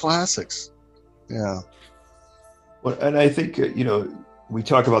see the classics. Yeah. Well, and I think we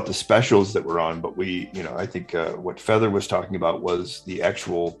talk about the specials that were on, but I think what Feather was talking about was the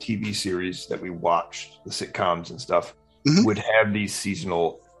actual TV series that we watched, the sitcoms and stuff, would have these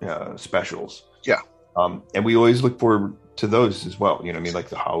seasonal specials. Yeah. And we always look forward to those as well. Like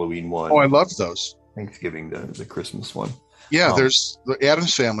the Halloween one. Oh, I love those. Thanksgiving, the Christmas one. Yeah, there's the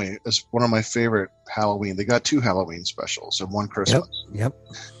Addams Family is one of my favorite Halloween. They got 2 Halloween specials and 1 Christmas. Yep.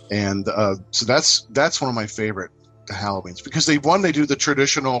 And so that's one of my favorite Halloweens, because they do the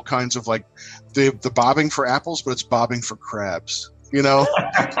traditional kinds of like the bobbing for apples, but it's bobbing for crabs, and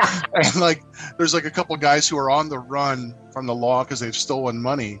like there's like a couple guys who are on the run from the law because they've stolen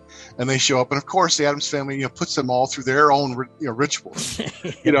money, and they show up, and of course the Addams Family puts them all through their own rituals,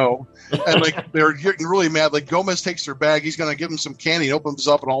 and like they're getting really mad. Like Gomez takes their bag, he's gonna give him some candy, and opens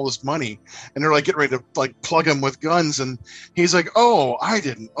up and all this money, and they're like getting ready to like plug him with guns, and he's like, oh, I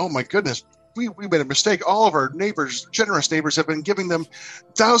didn't, oh my goodness, we made a mistake. All of our neighbors, generous neighbors, have been giving them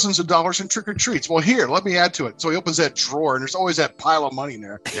thousands of dollars in trick or treats. Well, here, let me add to it. So he opens that drawer, and there's always that pile of money in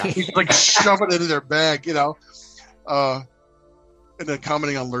there. Yeah. He's like shoving it into their bag, and then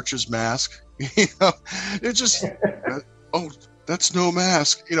commenting on Lurch's mask. It's just, oh, that's no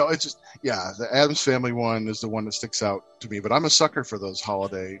mask. It's just, yeah. The Addams Family one is the one that sticks out to me. But I'm a sucker for those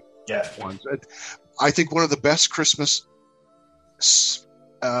holiday ones. I think one of the best Christmas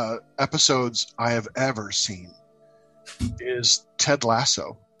episodes I have ever seen is Ted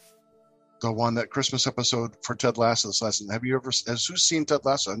Lasso, the one, that Christmas episode for Ted Lasso this lesson. Have you who's seen Ted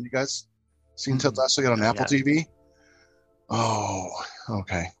Lasso? Have you guys seen Ted Lasso yet on Apple TV? Oh,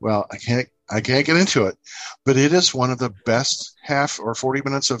 okay. Well, I can't get into it, but it is one of the best half or 40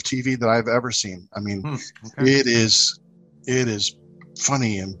 minutes of TV that I've ever seen. I mean, it is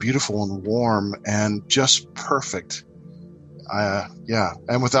funny and beautiful and warm and just perfect.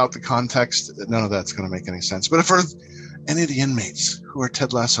 And without the context, none of that's going to make any sense. But for any of the inmates who are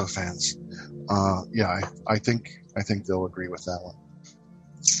Ted Lasso fans, I think they'll agree with that one.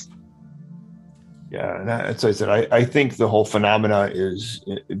 Yeah, and as I said, I think the whole phenomena is,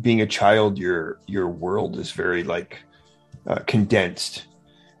 being a child, your world is very condensed.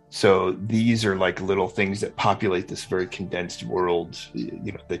 So these are like little things that populate this very condensed world,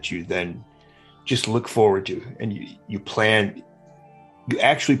 that you then just look forward to, and you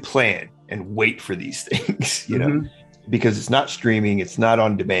actually plan and wait for these things, because it's not streaming, it's not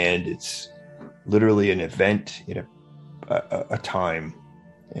on demand, it's literally an event in a time,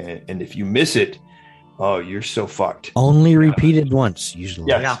 and if you miss it, oh, you're so fucked. Only repeated once, usually.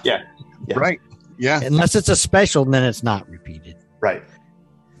 Yeah. Right. Yeah. Unless it's a special, then it's not repeated. Right.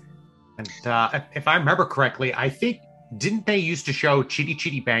 And if I remember correctly, I think, didn't they used to show Chitty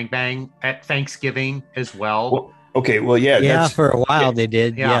Chitty Bang Bang at Thanksgiving as well? Yeah, for a while they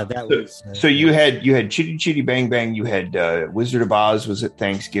did. Yeah, that was. So you had Chitty Chitty Bang Bang. You had Wizard of Oz was at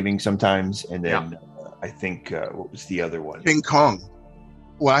Thanksgiving sometimes, and then I think what was the other one? King Kong.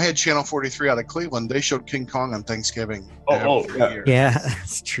 Well, I had Channel 43 out of Cleveland. They showed King Kong on Thanksgiving. Yeah,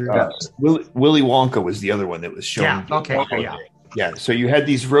 that's true. Willy Wonka was the other one that was shown. Yeah. Okay. Yeah, so you had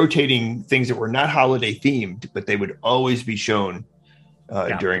these rotating things that were not holiday themed, but they would always be shown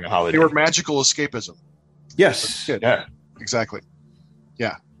during a holiday. They were magical escapism. Yes. Yeah. Exactly.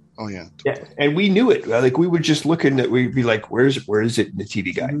 Yeah. Oh yeah. Yeah, and we knew it. Like we would just look in. We'd be like, "Where is it in the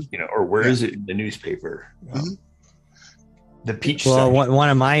TV guide? Mhm. You know, or where is it in the newspaper?" Mhm. The peach. Well, section. one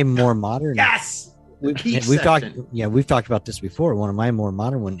of my more modern. Yes. We've talked. Yeah, we've talked about this before. One of my more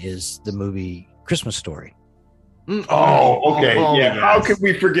modern one is the movie Christmas Story. Oh, okay. Oh, yeah. yes. How could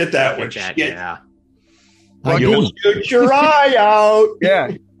we forget that one? Yeah. I You'll didn't. shoot your eye out.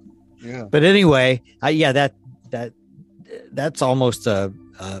 Yeah. Yeah. But anyway, that's almost an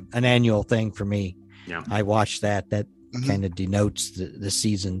annual thing for me. Yeah. I watch that. That Mhm. kind of denotes the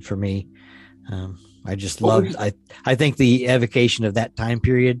season for me. I just What love. I think the evocation of that time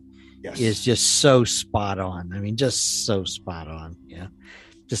period Yes. is just so spot on. I mean, just so spot on. Yeah,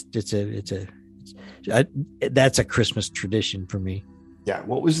 just that's a Christmas tradition for me. Yeah.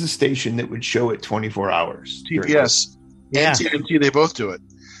 What was the station that would show it 24 hours? TBS Yeah. and TNT, they both do it.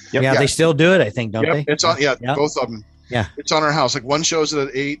 Yep. Yeah, Yeah. they still do it. I think, don't Yep. they? It's on. Yeah, Yep. both of them. Yeah. It's on our house. Like one shows it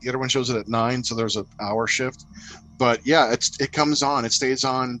at 8, the other one shows it at 9. So there's an hour shift. But yeah, it comes on. It stays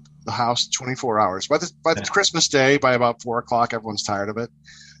on the house 24 hours. By the Christmas Day, by about 4 o'clock, everyone's tired of it.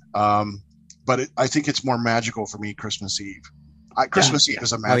 But I think it's more magical for me Christmas Eve. Christmas Eve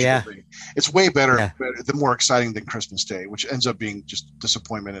is a magical thing. It's way better, the more exciting than Christmas Day, which ends up being just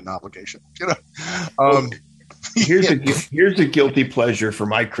disappointment and obligation. You know. Here's a guilty pleasure for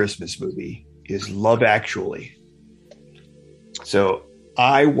my Christmas movie is Love Actually. So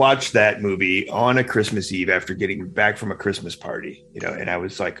I watched that movie on a Christmas Eve after getting back from a Christmas party, you know, and I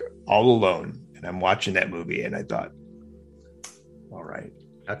was like all alone and I'm watching that movie and I thought, all right.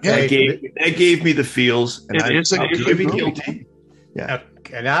 Okay. That gave me the feels and It is a good movie. guilty. Yeah.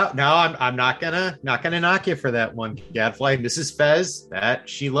 Okay, now I'm not gonna knock you for that one, Gadfly. Mrs. Fez, that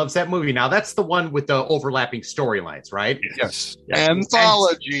she loves that movie. Now that's the one with the overlapping storylines, right? Yes.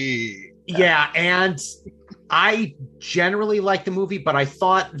 Anthology. Yeah, and I generally like the movie, but I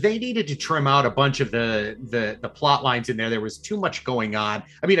thought they needed to trim out a bunch of the plot lines in there. There was too much going on.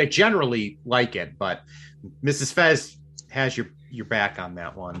 I mean, I generally like it, but Mrs. Fez has your back on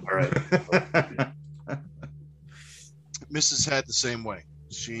that one. All right. Mrs. Head the same way.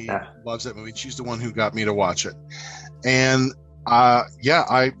 She loves that movie. She's the one who got me to watch it. And I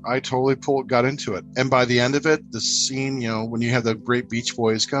totally got into it. And by the end of it, the scene, you know, when you have the great Beach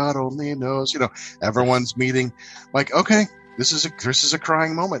Boys, God only knows, you know, everyone's meeting, like, okay, this is a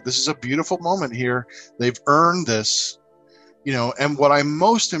crying moment. This is a beautiful moment here. They've earned this, you know. And what I'm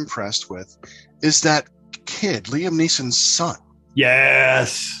most impressed with is that kid, Liam Neeson's son.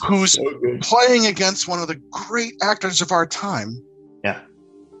 Yes. Who's so playing against one of the great actors of our time. Yeah.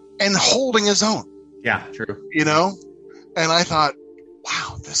 And holding his own. Yeah, true. You know? And I thought,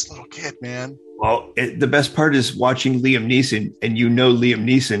 wow, this little kid, man. Well, the best part is watching Liam Neeson, and you know Liam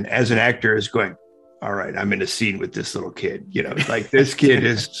Neeson as an actor is going, all right, I'm in a scene with this little kid. You know, like this kid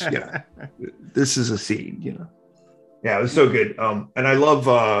is, you know, this is a scene, you know. Yeah, it was so good. And I love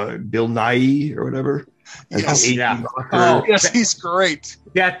Bill Nighy or whatever. Yes, yes, he's great.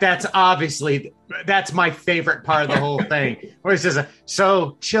 That's obviously that's my favorite part of the whole thing. Where he says,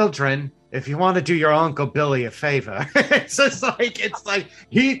 "So, children, if you want to do your Uncle Billy a favor," it's like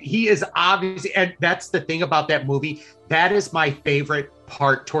he is obviously, and that's the thing about that movie. That is my favorite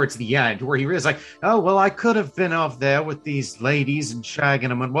part towards the end, where he was like, "Oh well, I could have been off there with these ladies and shagging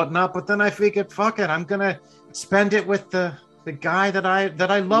them and whatnot, but then I figured, fuck it, I'm gonna spend it with the guy that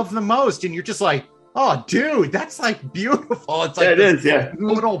I love the most," and you're just like, oh, dude, that's like beautiful. It's like it is, yeah.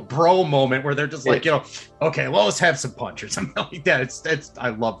 Little bro moment where they're just like, you know, okay, well, let's have some punch or something like that. It's I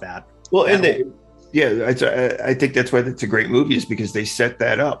love that. Well, and I think that's why it's a great movie is because they set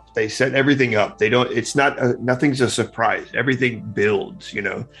that up. They set everything up. They don't. It's not. Nothing's a surprise. Everything builds. You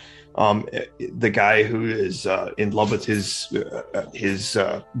know, the guy who is in love with his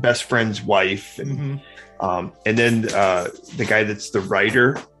best friend's wife, and then the guy that's the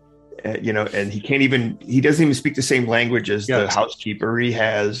writer. You know, and he doesn't even speak the same language as the housekeeper he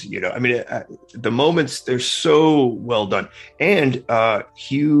has, you know, I mean, the moments, they're so well done. And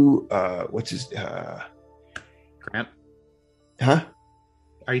Hugh, what's his, Grant? Huh?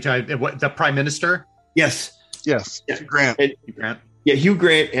 Are you talking what, the prime minister? Yes. Grant. Grant. Yeah, Hugh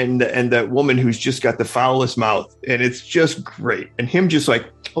Grant and that woman who's just got the foulest mouth, and it's just great. And him just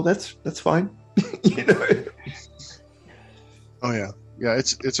like, oh, that's fine. You know? Oh, yeah. Yeah,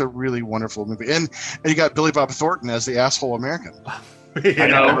 it's a really wonderful movie, and you got Billy Bob Thornton as the asshole American. I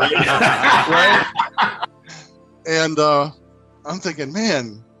know, right? And I'm thinking,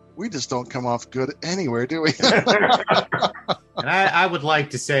 man, we just don't come off good anywhere, do we? And I would like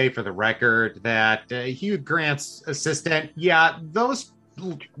to say for the record that Hugh Grant's assistant, yeah, those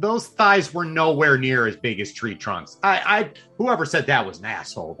thighs were nowhere near as big as tree trunks. Whoever said that was an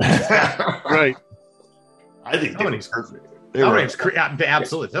asshole. Right. I think they were perfect. They Somebody were, was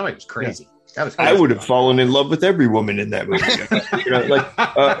absolutely. Somebody was crazy. That was I crazy. would have fallen in love with every woman in that movie.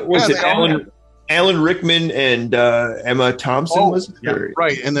 Was it Alan Rickman and Emma Thompson? Was it? Yeah,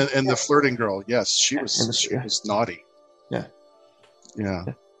 right. And the flirting girl. Yes, she was naughty. Yeah.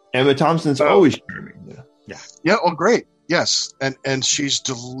 Emma Thompson's always charming. Yeah. Oh, great. Yes, and she's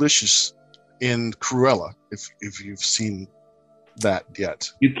delicious in Cruella. If you've seen that yet,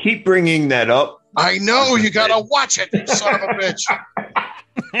 you keep bringing that up. I know you gotta watch it, you son of a bitch.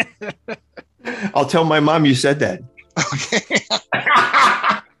 I'll tell my mom you said that. Okay.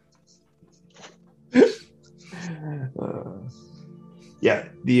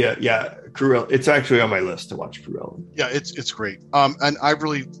 Cruella. It's actually on my list to watch Cruella. Yeah, it's great. And I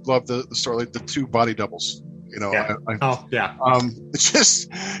really love the story, the two body doubles. It's just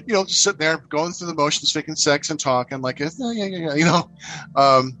just sitting there going through the motions, making sex and talking like it's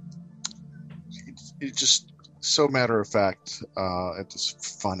just so matter of fact. It's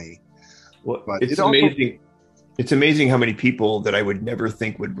just funny. Well, but it's amazing. It's amazing how many people that I would never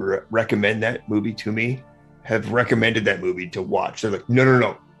think would recommend that movie to me have recommended that movie to watch. They're like,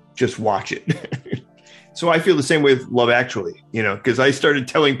 no, just watch it. So I feel the same way with Love Actually, because I started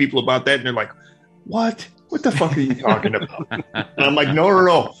telling people about that and they're like, what the fuck are you talking about? And I'm like,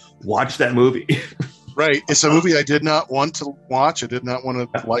 no, watch that movie. Right. It's a movie I did not want to watch. I did not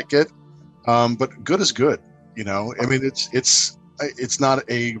want to like it. But good is good. I mean, it's not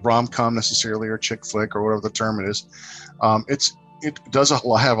a rom-com necessarily or chick flick or whatever the term it is. It does have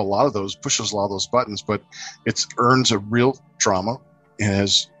a lot of those, pushes a lot of those buttons, but it earns a real drama. It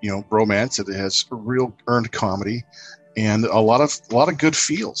has, romance. It has a real earned comedy and a lot of good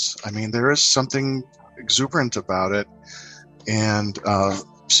feels. I mean, there is something exuberant about it and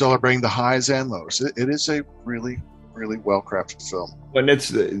celebrating the highs and lows. It is a really, really well-crafted film. When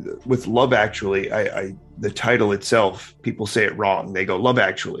it's with Love Actually, the title itself, people say it wrong. They go Love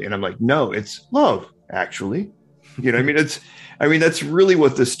Actually, and I'm like, no, it's Love Actually. I mean, that's really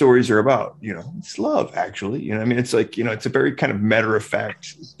what the stories are about. It's love actually. It's like it's a very kind of matter of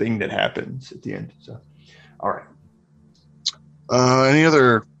fact thing that happens at the end. So, all right.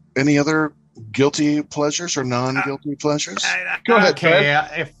 Any other guilty pleasures or non-guilty pleasures? Go ahead.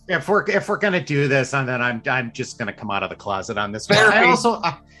 Okay, if we're gonna do this, and then I'm just gonna come out of the closet on this one.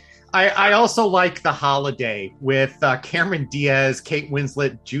 I also like The Holiday with Cameron Diaz, Kate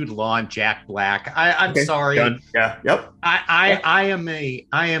Winslet, Jude Law, and Jack Black. I'm sorry. Done. Yeah. Yep. I am a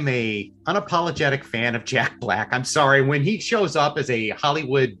unapologetic fan of Jack Black. I'm sorry when he shows up as a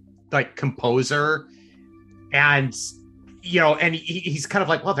Hollywood composer, and he's kind of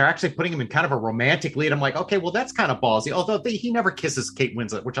like, well, they're actually putting him in kind of a romantic lead. I'm like, okay, well, that's kind of ballsy. Although he never kisses Kate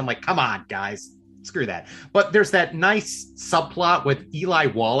Winslet, which I'm like, come on, guys. Screw that. But there's that nice subplot with Eli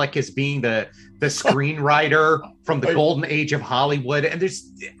Wallach as being the screenwriter from the golden age of Hollywood. And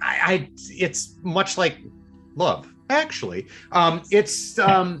it's much like Love Actually. It's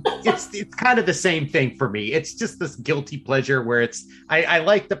kind of the same thing for me. It's just this guilty pleasure where I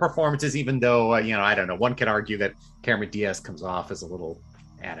like the performances, even though, I don't know, one could argue that Cameron Diaz comes off as a little,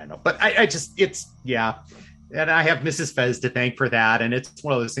 I don't know, but yeah. And I have Mrs. Fez to thank for that. And it's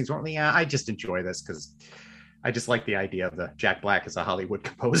one of those things where, I just enjoy this because I just like the idea of the Jack Black as a Hollywood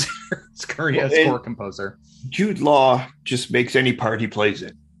composer, score composer. Jude Law just makes any part he plays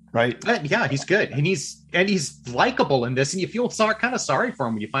in, right? Yeah, he's good. And he's likable in this. And you feel kind of sorry for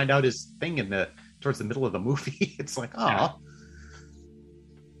him when you find out his thing towards the middle of the movie. It's like, oh.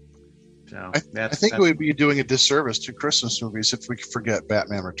 So I think we'd be doing a disservice to Christmas movies if we forget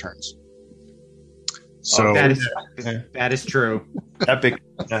Batman Returns. So that is true. Epic.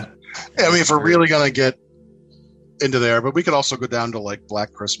 Yeah. I mean, if we're really going to get into there, but we could also go down to like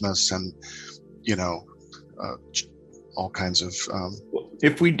Black Christmas and, all kinds of.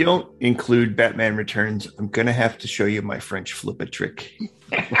 If we don't include Batman Returns, I'm going to have to show you my French flip a trick.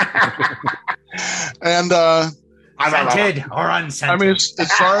 And scented or unscented. I mean,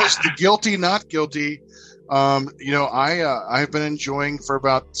 as far as the guilty, not guilty, I've been enjoying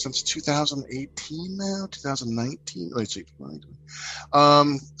since 2018 now, 2019. Let's see,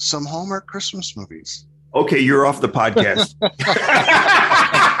 some Hallmark Christmas movies. Okay, you're off the podcast.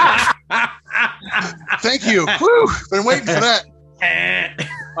 Thank you. Woo, been waiting for that.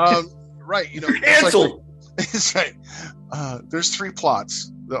 Right, canceled. It's right. There's three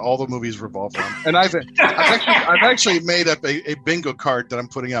plots that all the movies revolve around, and I've actually made up a bingo card that I'm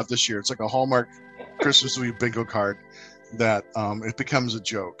putting out this year. It's like a Hallmark Christmas movie bingo card, that it becomes a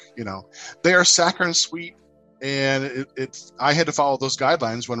joke. They are saccharine sweet, and it's I had to follow those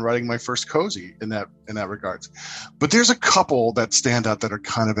guidelines when writing my first cozy in that regards. But there's a couple that stand out that are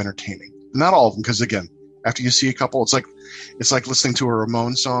kind of entertaining. Not all of them, because again, after you see a couple, it's like listening to a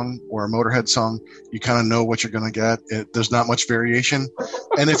Ramones song or a Motorhead song. You kind of know what you're going to get. There's not much variation.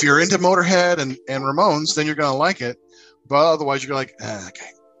 And if you're into Motorhead and Ramones, then you're going to like it. But otherwise, you're like,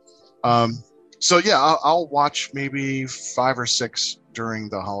 okay. So yeah, I'll watch maybe 5 or 6 during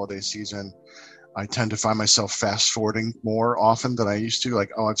the holiday season. I tend to find myself fast forwarding more often than I used to.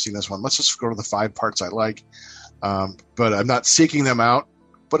 Like, oh, I've seen this one. Let's just go to the 5 parts I like. But I'm not seeking them out.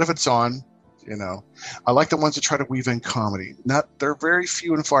 But if it's on, I like the ones that try to weave in comedy. They're very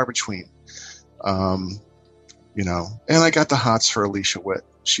few and far between. And I got the hots for Alicia Witt.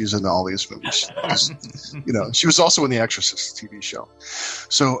 She's in all these movies. She was also in the Exorcist TV show.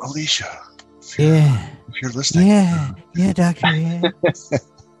 So Alicia, if you're listening, Doctor, why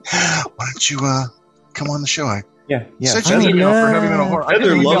don't you come on the show? Yeah. Heather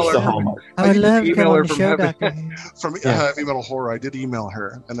loves the Hallmark. I would love to come on the show, Doctor. From Heavy Metal Horror, I did email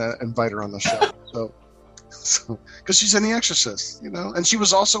her and invite her on the show. So because she's in The Exorcist, and she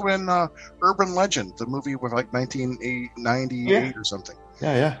was also in Urban Legend, the movie with like 1998 or something.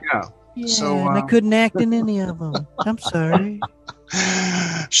 Yeah. So and I couldn't act in any of them. I'm sorry.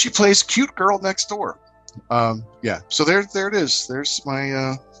 She plays cute girl next door. So there it is. There's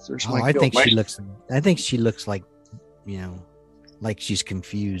my. I think she looks like, like she's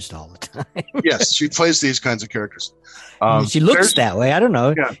confused all the time. Yes, she plays these kinds of characters. She looks that way. I don't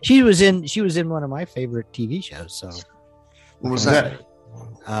know. Yeah. She was in one of my favorite TV shows. So what was that?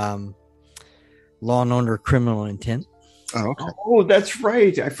 Law and Order: Criminal Intent. Oh, okay. Oh, that's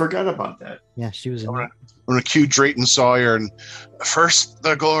right. I forgot about that. Yeah, she was in. I'm gonna cue Drayton Sawyer, and first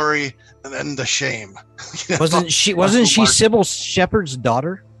the glory, and then the shame. Wasn't she Sybil Shepherd's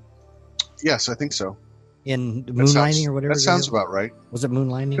daughter? Yes, I think so. In Moonlighting or whatever. That sounds about right. Was it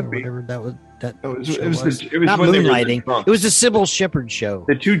Moonlighting or whatever that was? It was not Moonlighting. It was the Sybil Shepherd show.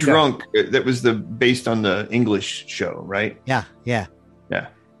 The Two Drunk. That was based on the English show, right? Yeah.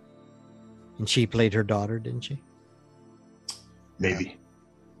 And she played her daughter, didn't she? Maybe.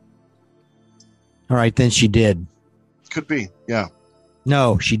 All right, then she did. Could be. Yeah.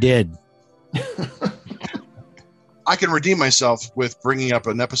 No, she did. I can redeem myself with bringing up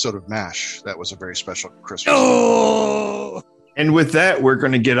an episode of MASH. That was a very special Christmas. Oh! And with that, we're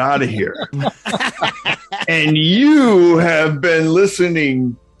going to get out of here. And you have been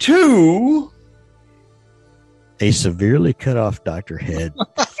listening to A Severely Cut Off Dr. Head.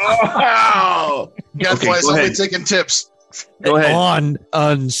 Oh! Gadfly's only taking tips. Go ahead. On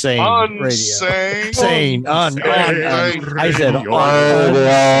Unsane Radio. Sane. On. I said on.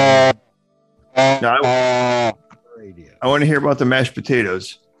 I want to hear about the mashed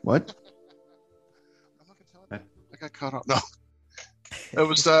potatoes. What? I'm not gonna tell you. I got caught up. No. It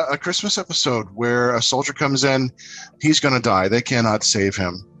was a Christmas episode where a soldier comes in. He's going to die. They cannot save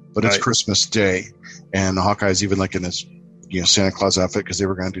him, but it's Christmas Day. And Hawkeye's even like in his Santa Claus outfit because they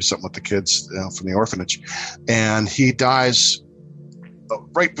were going to do something with the kids from the orphanage. And he dies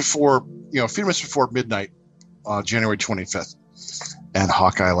right before, a few minutes before midnight, January 25th. And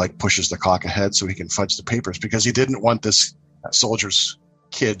Hawkeye pushes the clock ahead so he can fudge the papers because he didn't want this soldier's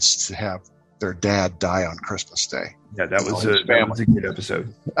kids to have their dad die on Christmas Day. Yeah, that was a good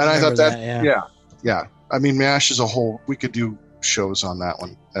episode. And I thought yeah. I mean, MASH as a whole, we could do shows on that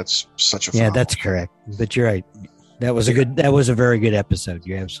one. That's such a phenomenal that's correct. But you're right. That was a very good episode.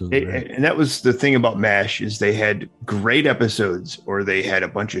 You're absolutely right. And that was the thing about MASH is they had great episodes or they had a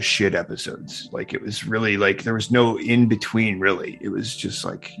bunch of shit episodes. It was really there was no in between really. It was just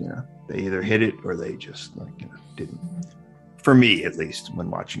they either hit it or they just didn't. For me, at least, when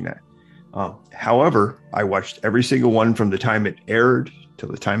watching that. However, I watched every single one from the time it aired till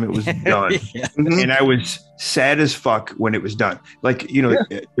the time it was done. And I was sad as fuck when it was done. I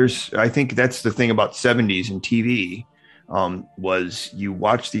think that's the thing about 70s and TV was you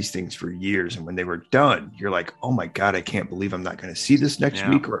watch these things for years. And when they were done, you're like, oh my God, I can't believe I'm not going to see this next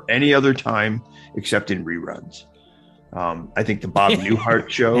week or any other time except in reruns. I think the Bob Newhart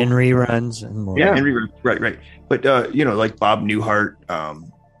show. In reruns and more. Yeah, in reruns. Right. But, like Bob Newhart,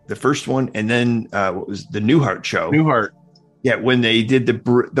 the first one, and then what was the Newhart show? Newhart. Yeah, when they did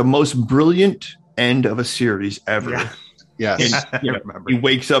the most brilliant end of a series ever. Yeah. Yes. He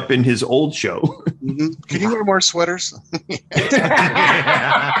wakes up in his old show. Mm-hmm. Can you wear more sweaters?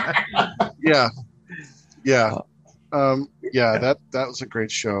 Yeah. That was a great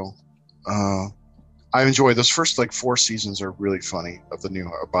show. I enjoy those first 4 seasons are really funny of the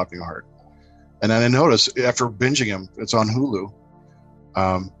new Bob Newhart. And then I noticed after binging him, it's on Hulu.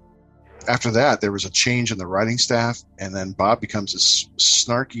 After that, there was a change in the writing staff, and then Bob becomes this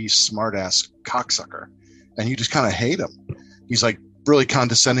snarky, smartass cocksucker, and you just kind of hate him. He's like really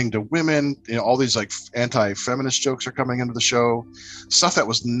condescending to women. You know, all these like anti-feminist jokes are coming into the show, stuff that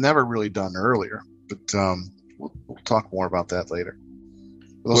was never really done earlier. But we'll talk more about that later.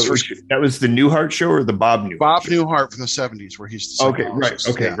 That was the Newhart show or the Bob Newhart? Bob show? Newhart from the 70s, where he's the psychologist.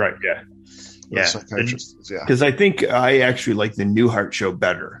 Yeah. Because I think I actually like the Newhart show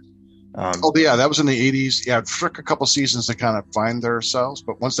better. That was in the 80s. Yeah, it took a couple seasons to kind of find themselves,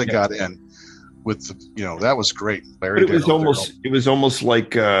 but once they got in with that was great. Larry, but it was almost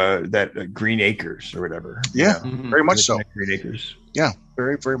like that Green Acres or whatever. Yeah, very much so. Green Acres. Yeah,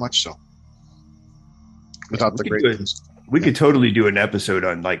 very, very much so. Without the great things. We could totally do an episode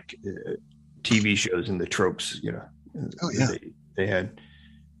on like TV shows and the tropes, they had.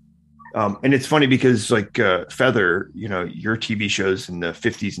 And it's funny because like Feather, your TV shows in the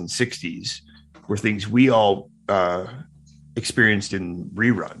 50s and 60s were things we all experienced in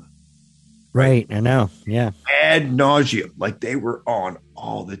rerun. Right. I know. Yeah. Ad nauseum. Like they were on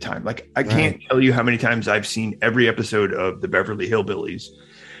all the time. Like I can't tell you how many times I've seen every episode of the Beverly Hillbillies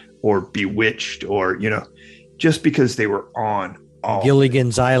or Bewitched or, just because they were on all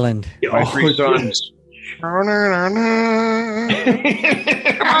Gilligan's Island. My three sons. Come on,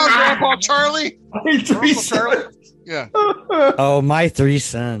 Grandpa Charlie. My three sons. Yeah. Oh, My Three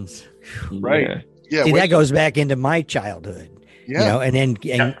Sons. Right. Yeah. See, that goes back into my childhood. Yeah. And then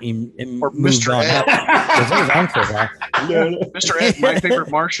or moved Mr. on Ed. up. 'Cause it was on for a while. Mr. Ed, My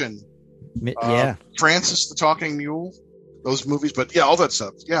Favorite Martian. Yeah. Francis the Talking Mule. Those movies, but all that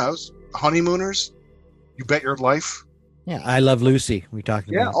stuff. Yeah, it was Honeymooners. You Bet Your Life. Yeah, I Love Lucy. We talked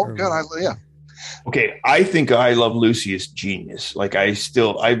about. Yeah. Oh God. Okay, I think I Love Lucy is genius. Like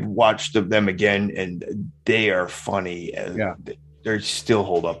I've watched them again, and they are funny. They still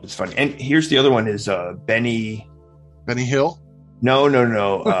hold up. It's funny. And here's the other one: is Benny Hill? No.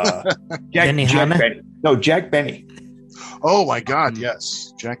 Jack Benny. No, Jack Benny. Oh my God,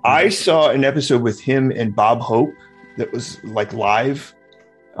 yes, Jack Benny. I saw an episode with him and Bob Hope that was like live.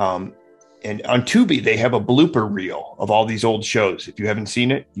 And on Tubi, they have a blooper reel of all these old shows. If you haven't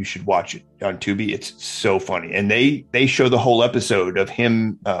seen it, you should watch it on Tubi. It's so funny. And they show the whole episode of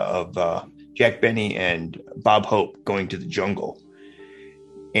him, Jack Benny and Bob Hope going to the jungle.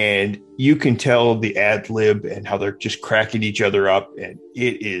 And you can tell the ad lib and how they're just cracking each other up. And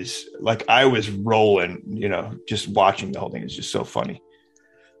it is like I was rolling, just watching the whole thing. It's just so funny.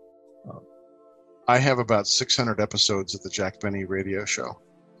 I have about 600 episodes of the Jack Benny radio show.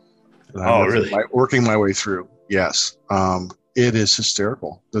 Oh, really? Working my way through. Yes. It is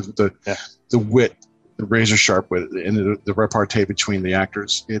hysterical. The wit, the razor sharp wit, and the repartee between the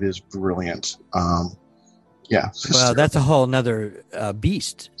actors. It is brilliant. Well, that's a whole nother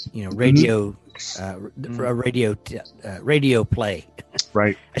beast. Radio, radio play.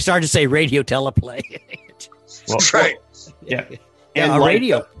 Right. I started to say radio teleplay. Right. Yeah. And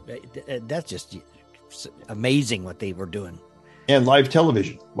radio. That's just amazing what they were doing. And live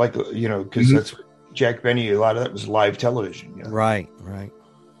television, because that's what Jack Benny, a lot of that was live television. Right.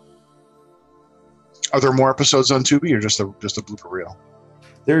 Are there more episodes on Tubi or just a blooper reel?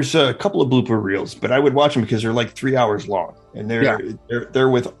 There's a couple of blooper reels, but I would watch them because they're like 3 hours long, and they're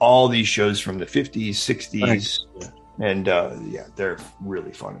with all these shows from the 50s, 60s, nice. And they're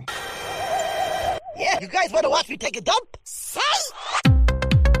really funny. Yeah, you guys want to watch me take a dump? Say.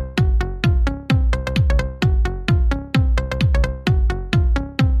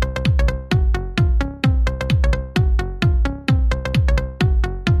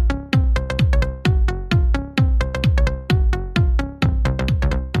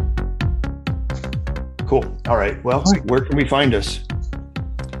 Cool. All right. Well, where can we find us?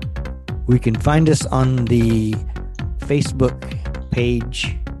 We can find us on the Facebook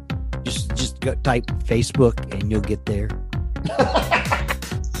page. Just go type Facebook and you'll get there.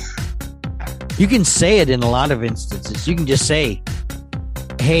 You can say it in a lot of instances. You can just say,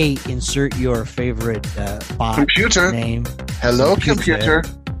 "Hey, insert your favorite bot computer name." Hello, computer.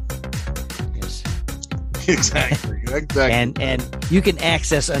 Yes. Exactly. And you can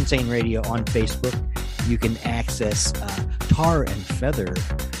access Unsane Radio on Facebook. You can access Tar and Feather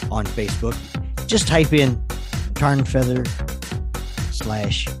on Facebook. Just type in Tar and Feather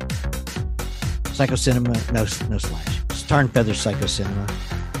 /Psychocinema. No slash. It's Tar and Feather Psychocinema.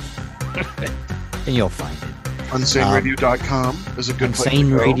 And you'll find it. Unsaneradio.com is a good place to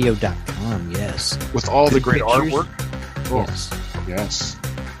go. Unsaneradio.com, yes. With all good the great pictures. artwork. Oh, yes. Yes.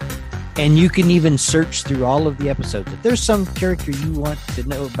 And you can even search through all of the episodes. If there's some character you want to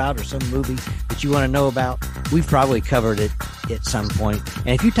know about or some movie that you want to know about, we've probably covered it at some point. And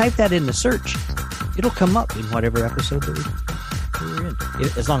if you type that in the search, it'll come up in whatever episode that we're in,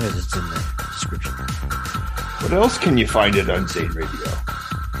 as long as it's in the description. What else can you find at Unsane Radio?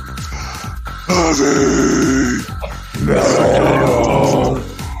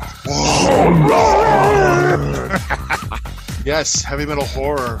 Yes, heavy metal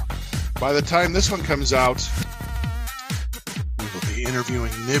horror. By the time this one comes out, we will be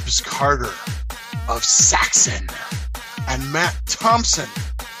interviewing Nibs Carter of Saxon and Matt Thompson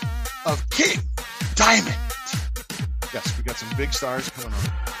of King Diamond. Yes, we got some big stars coming on.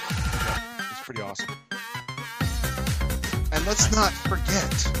 Yeah, it's pretty awesome. And let's not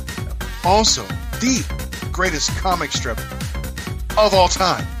forget, also, the greatest comic strip of all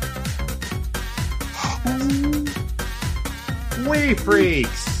time. We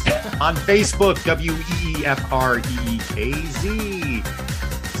Freaks on Facebook, WEEFREEKZ.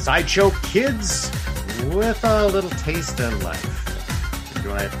 Sideshow Kids with a little taste of life.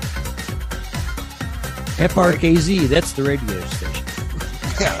 Enjoy it. FRKZ, that's the radio station.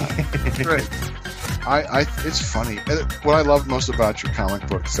 Yeah, right. It's funny. What I love most about your comic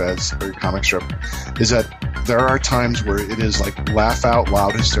book, Fez, or your comic strip, is that there are times where it is like laugh out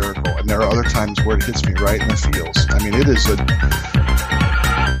loud hysterical, and there are other times where it hits me right in the feels. I mean, it is a